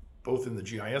 both in the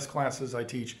GIS classes I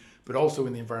teach, but also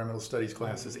in the environmental studies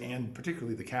classes, and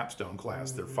particularly the capstone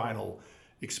class, their final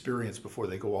experience before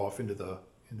they go off into the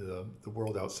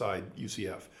world outside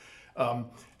UCF.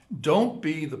 Don't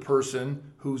be the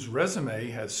person whose resume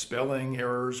has spelling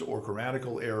errors or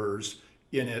grammatical errors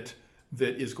in it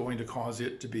that is going to cause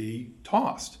it to be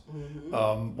tossed.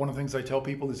 One of the things I tell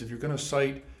people is, if you're going to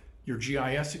cite your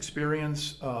GIS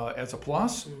experience as a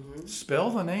plus, spell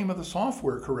the name of the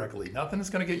software correctly. Nothing is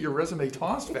going to get your resume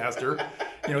tossed faster.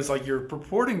 It's like you're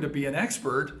purporting to be an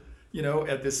expert,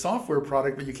 at this software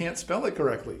product, but you can't spell it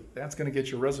correctly. That's going to get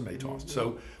your resume tossed.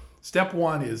 So step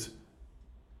one is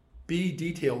be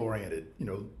detail oriented.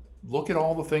 Look at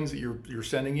all the things that you're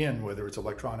sending in, whether it's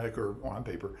electronic or on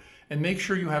paper, and make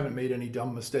sure you haven't made any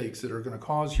dumb mistakes that are going to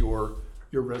cause your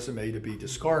resume to be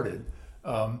discarded.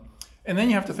 And then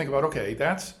you have to think about, okay,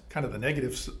 that's kind of the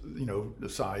negative, the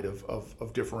side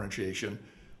of differentiation.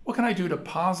 What can I do to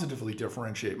positively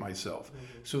differentiate myself?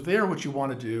 So there, what you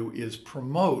want to do is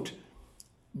promote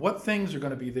what things are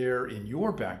going to be there in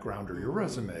your background or your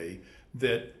resume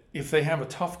that if they have a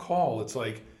tough call, it's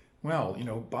like, well,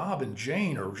 Bob and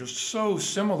Jane are just so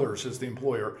similar, says the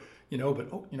employer,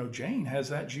 but Jane has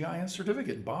that GIS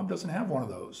certificate and Bob doesn't have one of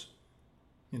those.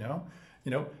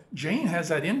 Jane has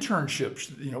that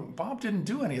internship, Bob didn't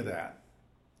do any of that.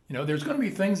 There's going to be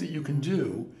things that you can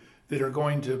do that are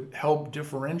going to help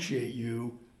differentiate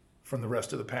you from the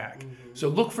rest of the pack. So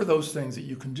look for those things that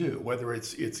you can do, whether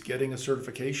it's getting a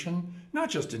certification, not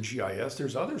just in GIS,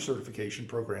 there's other certification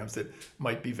programs that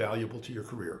might be valuable to your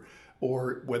career,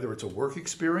 or whether it's a work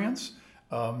experience.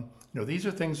 These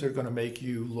are things that are going to make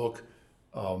you look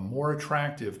more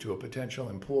attractive to a potential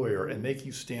employer and make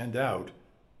you stand out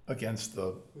against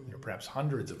the perhaps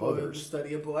hundreds of Or the others.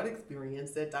 study abroad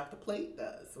experience that Dr. Plate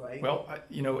does, right? Well,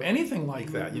 anything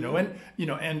like that,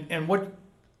 and what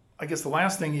I guess the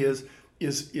last thing is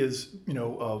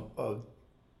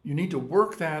you need to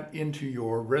work that into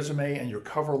your resume and your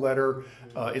cover letter.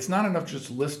 It's not enough to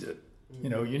just list it. You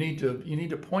need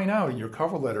to point out in your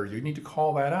cover letter. You need to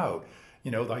call that out.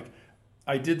 Like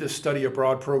I did this study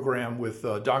abroad program with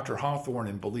Dr. Hawthorne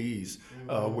in Belize,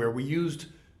 where we used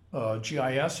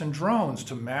GIS and drones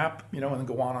to map, and then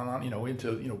go on and on,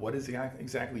 into what is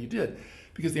exactly you did,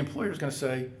 because the employer is going to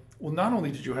say, well, not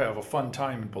only did you have a fun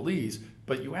time in Belize,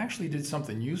 but you actually did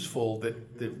something useful that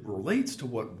relates to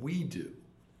what we do.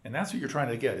 And that's what you're trying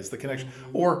to get, is the connection.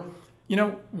 Or,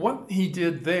 what he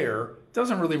did there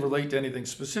doesn't really relate to anything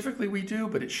specifically we do,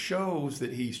 but it shows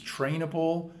that he's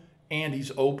trainable and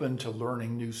he's open to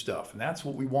learning new stuff. And that's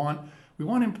what we want. We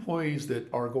want employees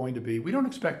that are going to be, we don't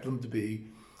expect them to be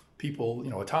people,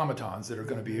 automatons that are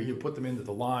going to be, you put them into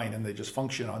the line and they just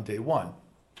function on day one.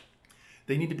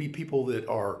 They need to be people that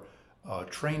are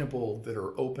trainable, that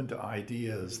are open to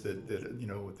ideas,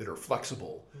 that are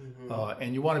flexible,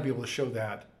 and you want to be able to show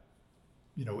that,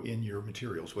 in your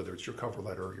materials, whether it's your cover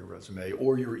letter or your resume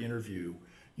or your interview.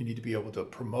 You need to be able to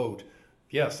promote,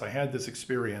 yes, I had this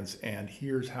experience, and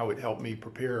here's how it helped me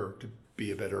prepare to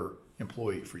be a better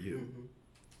employee for you.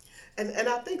 And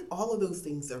I think all of those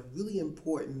things are really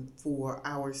important for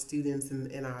our students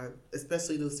and our,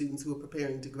 especially those students who are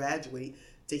preparing to graduate,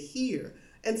 to hear.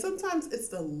 And sometimes it's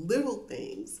the little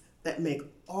things that make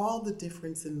all the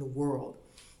difference in the world.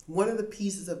 One of the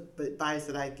pieces of advice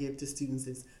that I give to students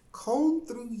is comb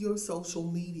through your social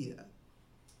media,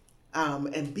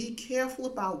 and be careful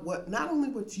about not only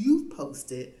what you've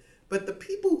posted, but the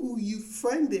people who you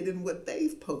friended and what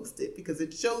they've posted, because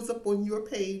it shows up on your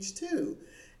page too.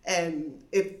 And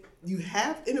if you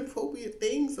have inappropriate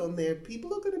things on there,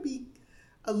 people are going to be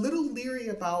a little leery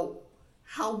about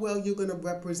how well you're going to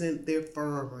represent their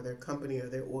firm or their company or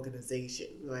their organization,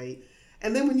 right?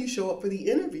 And then when you show up for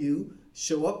the interview,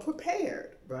 show up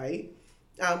prepared, right?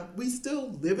 We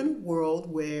still live in a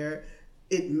world where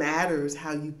it matters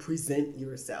how you present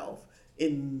yourself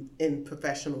in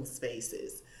professional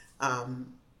spaces.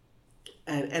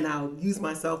 And I'll use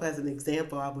myself as an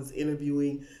example. I was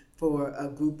interviewing for a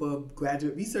group of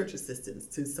graduate research assistants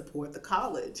to support the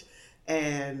college.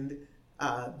 And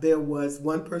there was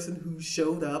one person who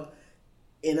showed up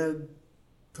in a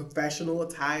professional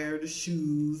attire, the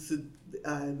shoes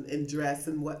and dress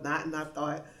and whatnot. And I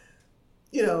thought,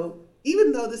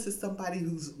 even though this is somebody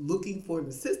who's looking for an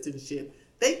assistantship,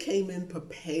 they came in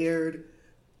prepared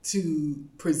to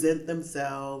present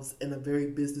themselves in a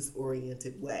very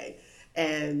business-oriented way.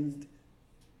 And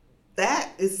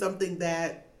that is something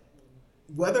that,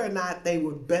 whether or not they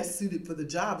were best suited for the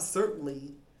job,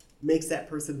 certainly makes that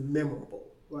person memorable,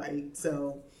 right?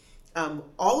 So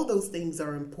all of those things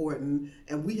are important,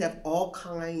 and we have all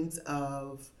kinds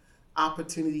of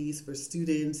opportunities for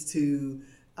students to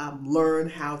learn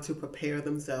how to prepare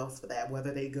themselves for that,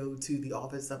 whether they go to the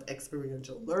Office of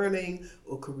Experiential Learning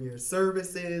or Career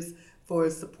Services for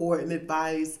support and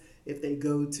advice, if they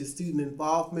go to student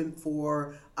involvement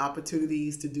for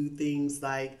opportunities to do things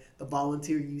like the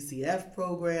Volunteer UCF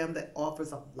program that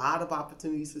offers a lot of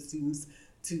opportunities for students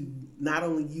to not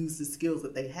only use the skills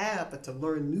that they have, but to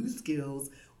learn new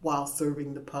skills while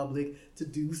serving the public, to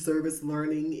do service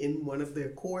learning in one of their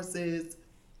courses,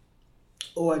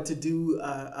 or to do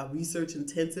a research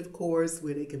intensive course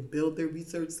where they can build their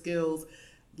research skills.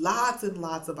 Lots and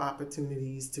lots of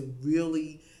opportunities to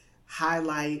really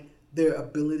highlight their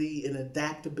ability and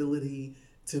adaptability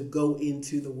to go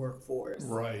into the workforce.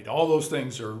 Right. All those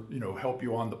things are, help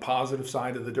you on the positive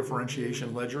side of the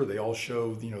differentiation ledger. They all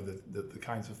show, the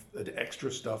kinds of the extra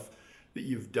stuff that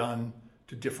you've done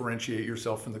to differentiate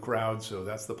yourself from the crowd. So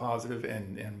that's the positive.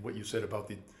 And what you said about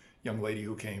the young lady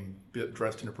who came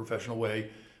dressed in a professional way,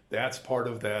 that's part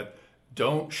of that.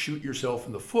 Don't shoot yourself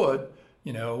in the foot.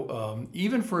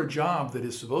 Even for a job that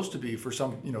is supposed to be for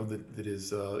some, that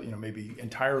is, maybe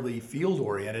entirely field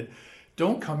oriented,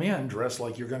 don't come in dressed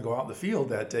like you're going to go out in the field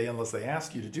that day unless they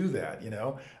ask you to do that.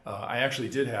 I actually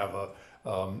did have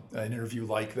an interview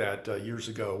like that years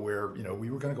ago where, we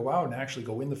were going to go out and actually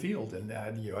go in the field and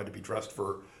had to be dressed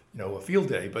for, a field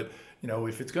day. But,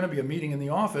 if it's going to be a meeting in the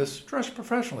office, dress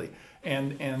professionally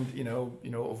and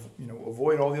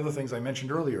avoid all the other things I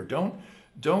mentioned earlier.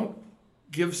 Don't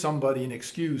give somebody an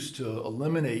excuse to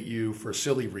eliminate you for a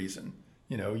silly reason.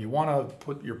 You want to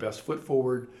put your best foot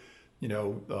forward.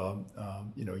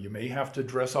 You may have to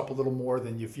dress up a little more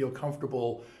than you feel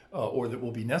comfortable or that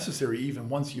will be necessary even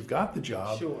once you've got the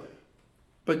job. Sure.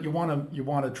 But you want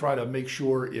to try to make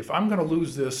sure if I'm going to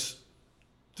lose this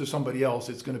to somebody else,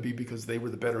 it's going to be because they were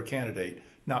the better candidate,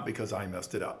 not because I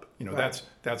messed it up. Right.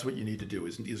 That's what you need to do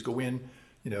is go in,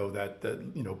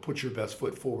 that put your best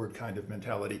foot forward kind of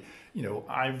mentality.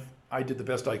 I did the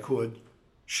best I could.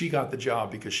 She got the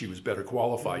job because she was better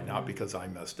qualified, not because I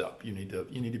messed up. You need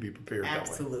to be prepared that way.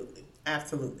 Absolutely.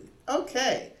 Absolutely.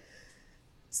 Okay.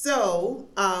 So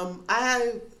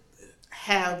I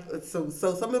have so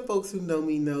some of the folks who know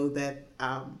me know that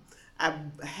I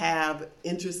have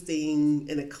interesting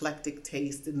and eclectic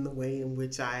taste in the way in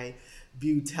which I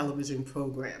view television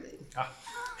programming.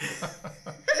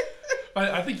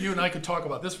 I think you and I could talk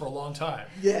about this for a long time.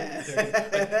 Yes.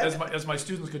 As my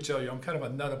students could tell you, I'm kind of a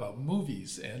nut about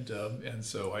movies, and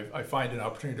so I find an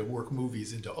opportunity to work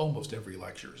movies into almost every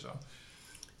lecture. So.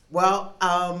 Well,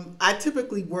 I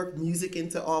typically work music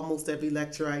into almost every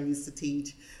lecture I used to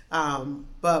teach.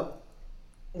 But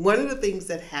one of the things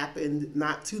that happened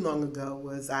not too long ago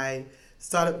was I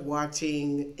started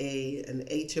watching an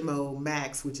HMO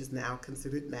Max, which is now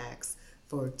considered Max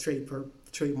for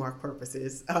trademark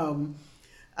purposes,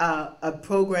 a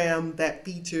program that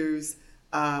features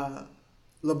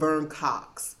Laverne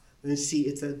Cox. And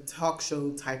it's a talk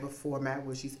show type of format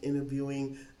where she's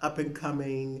interviewing up and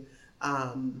coming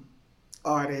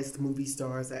artists, movie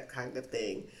stars, that kind of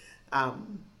thing.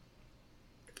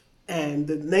 And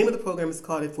the name of the program is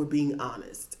called If We're Being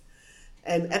Honest.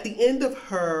 And at the end of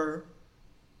her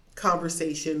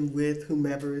conversation with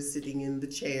whomever is sitting in the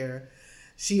chair,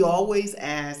 she always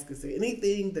asks, is there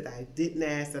anything that I didn't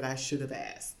ask that I should have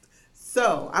asked?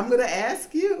 So I'm going to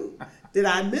ask you, did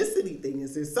I miss anything?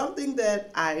 Is there something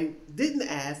that I didn't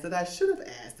ask that I should have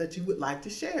asked that you would like to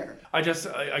share? I guess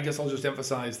I'll just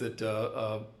emphasize that,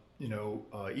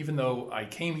 even though I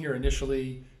came here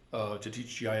initially to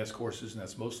teach GIS courses, and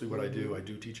that's mostly what I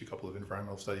do teach a couple of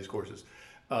environmental studies courses.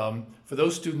 For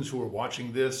those students who are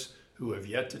watching this, who have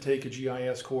yet to take a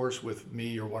GIS course with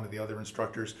me or one of the other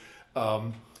instructors,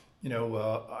 I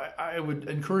would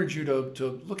encourage you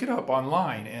to look it up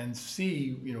online and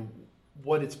see,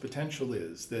 what its potential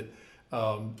is. That,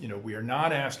 we are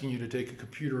not asking you to take a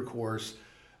computer course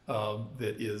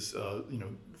that is,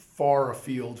 far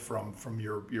afield from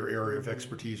your area of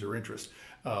expertise or interest.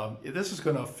 This is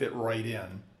going to fit right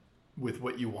in with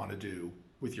what you want to do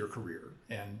with your career.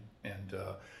 And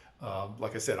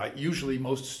like I said,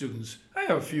 most students, I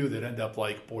have a few that end up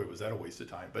like, boy, was that a waste of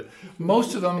time. But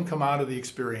most of them come out of the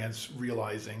experience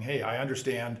realizing, hey, I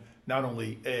understand not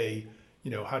only A,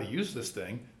 how to use this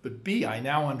thing, but B, I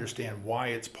now understand why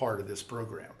it's part of this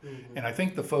program. Mm-hmm. And I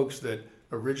think the folks that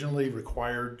originally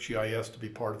required GIS to be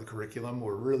part of the curriculum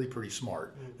were really pretty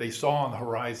smart. Mm-hmm. They saw on the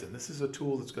horizon, this is a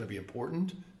tool that's going to be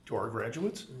important to our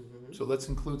graduates, so let's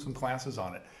include some classes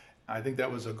on it. I think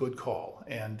that was a good call.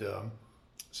 And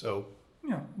so,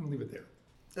 I'll leave it there.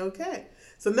 Okay.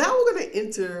 So now we're going to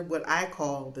enter what I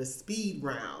call the speed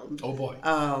round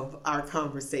of our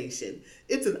conversation.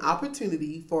 It's an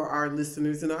opportunity for our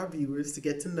listeners and our viewers to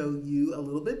get to know you a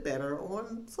little bit better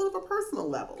on sort of a personal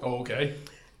level. Oh, okay.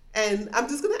 And I'm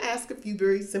just going to ask a few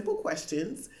very simple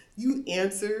questions. You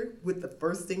answer with the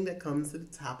first thing that comes to the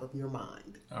top of your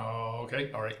mind. Oh, okay.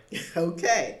 All right.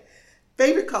 Okay.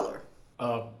 Favorite color?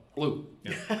 Blue.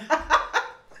 Yeah.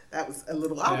 That was a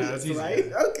little obvious, easy, right?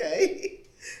 yeah. Okay.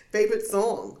 Favorite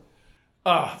song?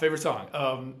 Favorite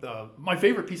song. My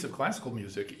favorite piece of classical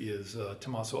music is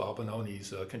Tommaso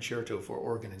Albanone's Concerto for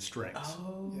Organ and Strings.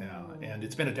 Oh. Yeah, and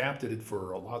it's been adapted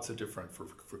for lots of different,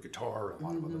 for guitar and a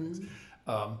lot of other things.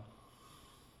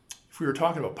 If we were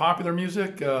talking about popular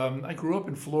music, I grew up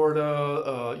in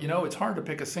Florida. It's hard to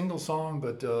pick a single song,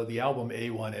 but the album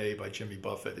A1A by Jimmy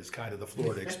Buffett is kind of the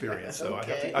Florida experience, so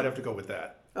Okay. I'd have to go with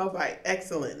that. All right,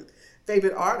 excellent.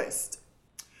 Favorite artist?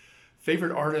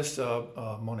 Favorite artist,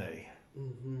 Monet.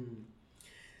 Mm-hmm.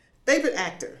 Favorite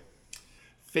actor?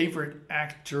 Favorite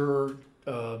actor,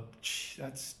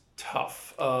 that's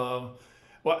tough. Well,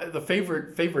 the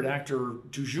favorite actor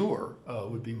du jour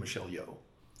would be Michelle Yeoh.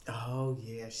 Oh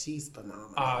yeah, she's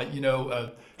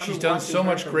phenomenal. She's done so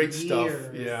much great years.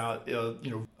 stuff. Yeah,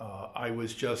 I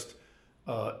was just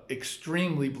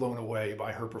extremely blown away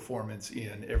by her performance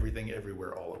in Everything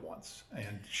Everywhere All at Once,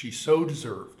 and she so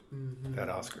deserved that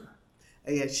Oscar.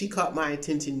 Yeah, she caught my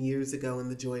attention years ago in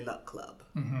the Joy Luck Club.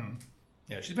 Mm-hmm.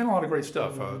 Yeah, she's been in a lot of great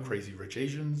stuff. Crazy Rich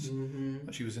Asians.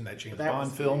 She was in that James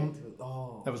Bond film.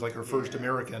 That was like her first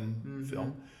American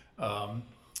film.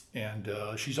 And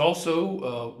she's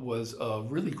also was a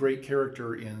really great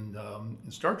character in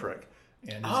Star Trek.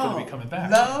 and he's going to be coming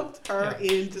back. Loved her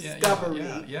Yeah. in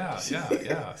Discovery.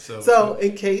 Yeah. So,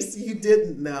 in case you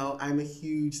didn't know, I'm a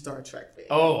huge Star Trek fan.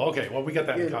 Oh, okay. Well, we got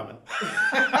that in common.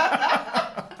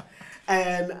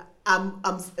 And I'm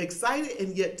excited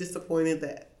and yet disappointed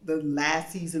that the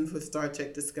last season for Star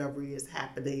Trek Discovery is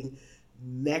happening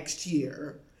next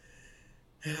year.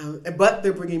 But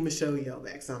they're bringing Michelle Yeoh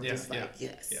back, so I'm just like,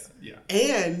 yes. Yeah.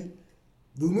 And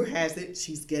rumor has it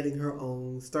she's getting her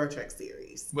own Star Trek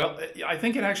series. Well, I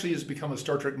think it actually has become a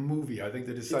Star Trek movie. I think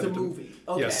they decided It's a movie.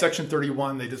 Okay. Yeah, Section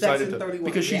 31. They decided Section 31,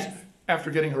 because she's yes. after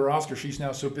getting her Oscar, she's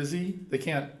now so busy they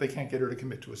can't get her to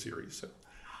commit to a series.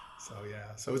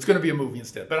 So it's going to be a movie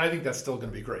instead. But I think that's still going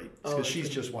to be great because she's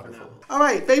just wonderful. All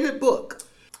right, favorite book.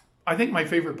 I think my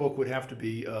favorite book would have to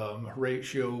be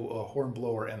Horatio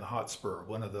Hornblower and the Hotspur,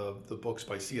 one of the books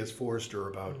by C.S. Forester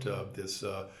about this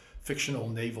fictional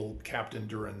naval captain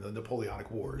during the Napoleonic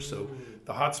Wars. So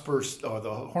the Hotspur,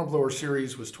 the Hornblower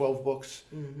series was 12 books,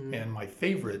 and my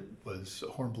favorite was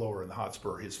Hornblower and the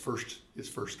Hotspur, his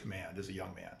first command as a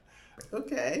young man.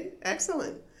 Okay,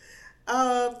 excellent.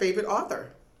 Favorite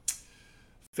author.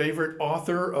 Favorite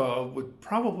author would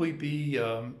probably be,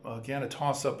 again, a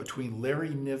toss-up between Larry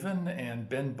Niven and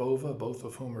Ben Bova, both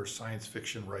of whom are science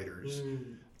fiction writers.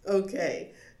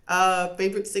 Okay.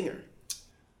 Favorite singer.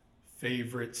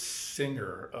 Favorite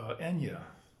singer, Enya.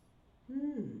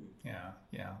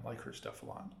 Yeah, like her stuff a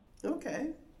lot. Okay,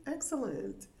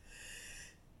 excellent.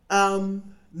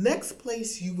 Next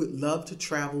place you would love to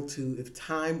travel to if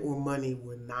time or money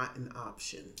were not an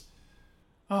option.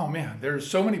 Oh man, there's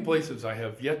so many places I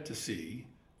have yet to see.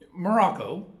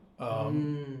 Morocco.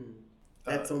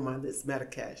 That's on my list,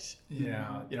 Marrakesh.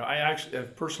 Yeah, I actually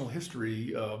have personal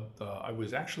history. I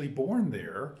was actually born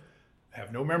there. I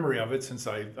have no memory of it since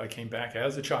I came back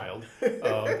as a child,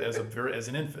 as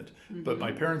an infant. But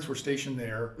my parents were stationed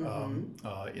there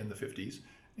in the 50s,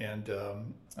 and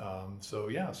so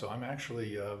I'm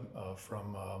actually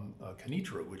from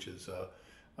Kenitra, which is a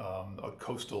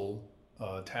coastal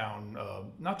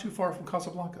town not too far from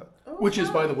Casablanca, which is,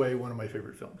 by the way, one of my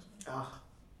favorite films.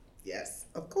 Yes,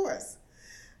 of course.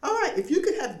 All right, if you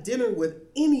could have dinner with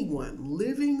anyone,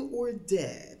 living or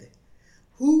dead,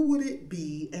 who would it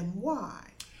be and why?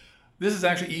 This is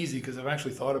actually easy because I've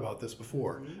actually thought about this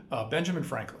before. Benjamin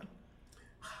Franklin.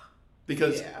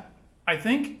 Because I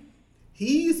think...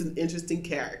 He's an interesting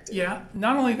character. Yeah,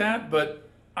 not only that, but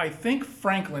I think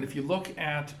Franklin, if you look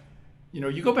at,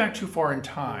 you go back too far in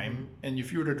time, and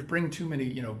if you were to bring too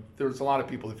many, there's a lot of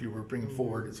people, if you were bringing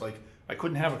forward, it's like, I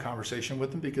couldn't have a conversation with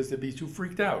them because they'd be too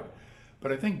freaked out.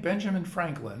 But I think Benjamin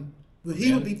Franklin... Well,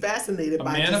 he would be fascinated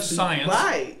by a man of science,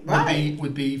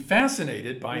 would be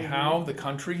fascinated by how the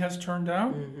country has turned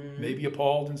out, maybe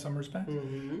appalled in some respects,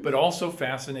 but also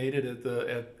fascinated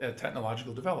at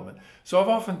technological development. So I've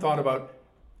often thought about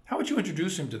how would you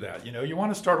introduce him to that? You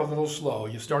want to start a little slow.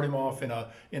 You start him off in a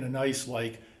nice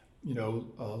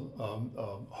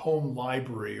home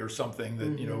library or something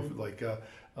that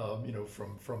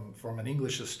from an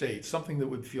English estate, something that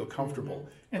would feel comfortable,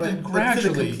 and then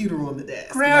gradually a computer on the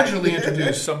desk,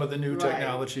 introduce some of the new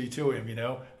technology to him,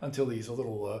 until he's a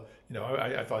little,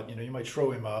 I thought, you might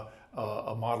throw him a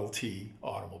Model T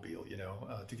automobile,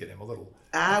 to get him a little.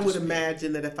 I would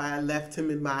imagine that if I left him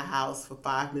in my house for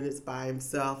 5 minutes by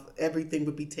himself, everything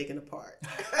would be taken apart.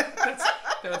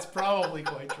 That's probably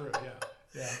quite true.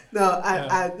 Yeah. No,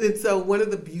 and so one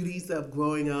of the beauties of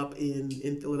growing up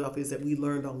in Philadelphia is that we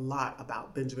learned a lot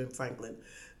about Benjamin Franklin.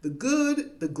 The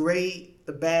good, the great,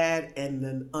 the bad, and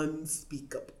the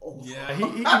unspeakable.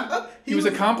 Yeah, he was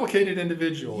a complicated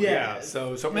individual. Yes.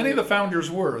 Yeah, so many of the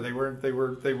founders were. They were.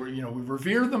 We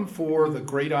revere them for the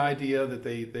great idea that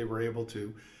they were able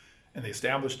to, and they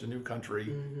established a new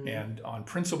country, and on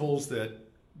principles that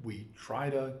we try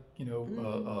to,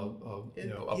 uphold.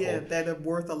 That are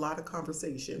worth a lot of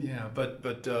conversation. Yeah, but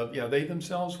they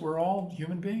themselves were all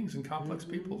human beings and complex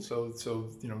people. So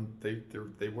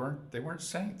they weren't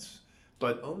saints,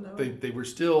 but they were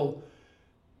still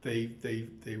they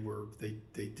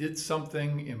did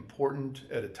something important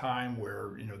at a time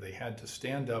where they had to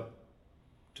stand up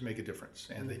to make a difference,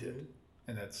 and they did,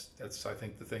 and that's I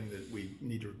think the thing that we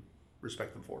need to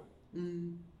respect them for.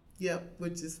 Yep,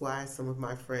 which is why some of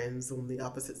my friends on the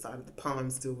opposite side of the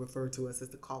pond still refer to us as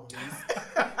the colonies.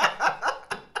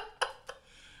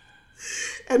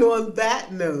 And on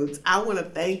that note, I want to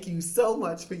thank you so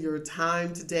much for your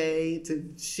time today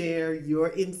to share your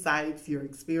insights, your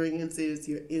experiences,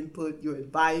 your input, your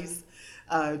advice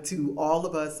to all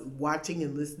of us watching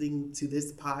and listening to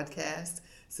this podcast.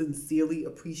 Sincerely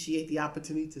appreciate the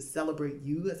opportunity to celebrate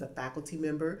you as a faculty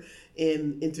member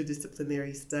in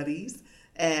interdisciplinary studies.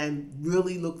 and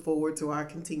really look forward to our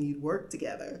continued work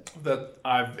together. That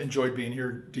I've enjoyed being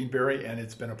here, Dean Barry, and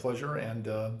it's been a pleasure, and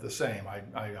the same.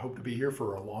 I hope to be here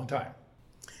for a long time.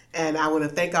 And I want to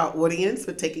thank our audience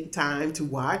for taking time to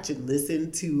watch and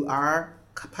listen to our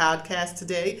podcast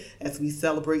today as we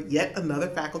celebrate yet another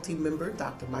faculty member,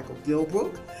 Dr. Michael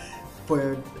Gilbrook.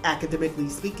 For Academically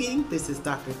Speaking, this is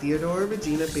Dr. Theodora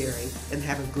Regina Berry, and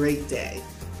have a great day.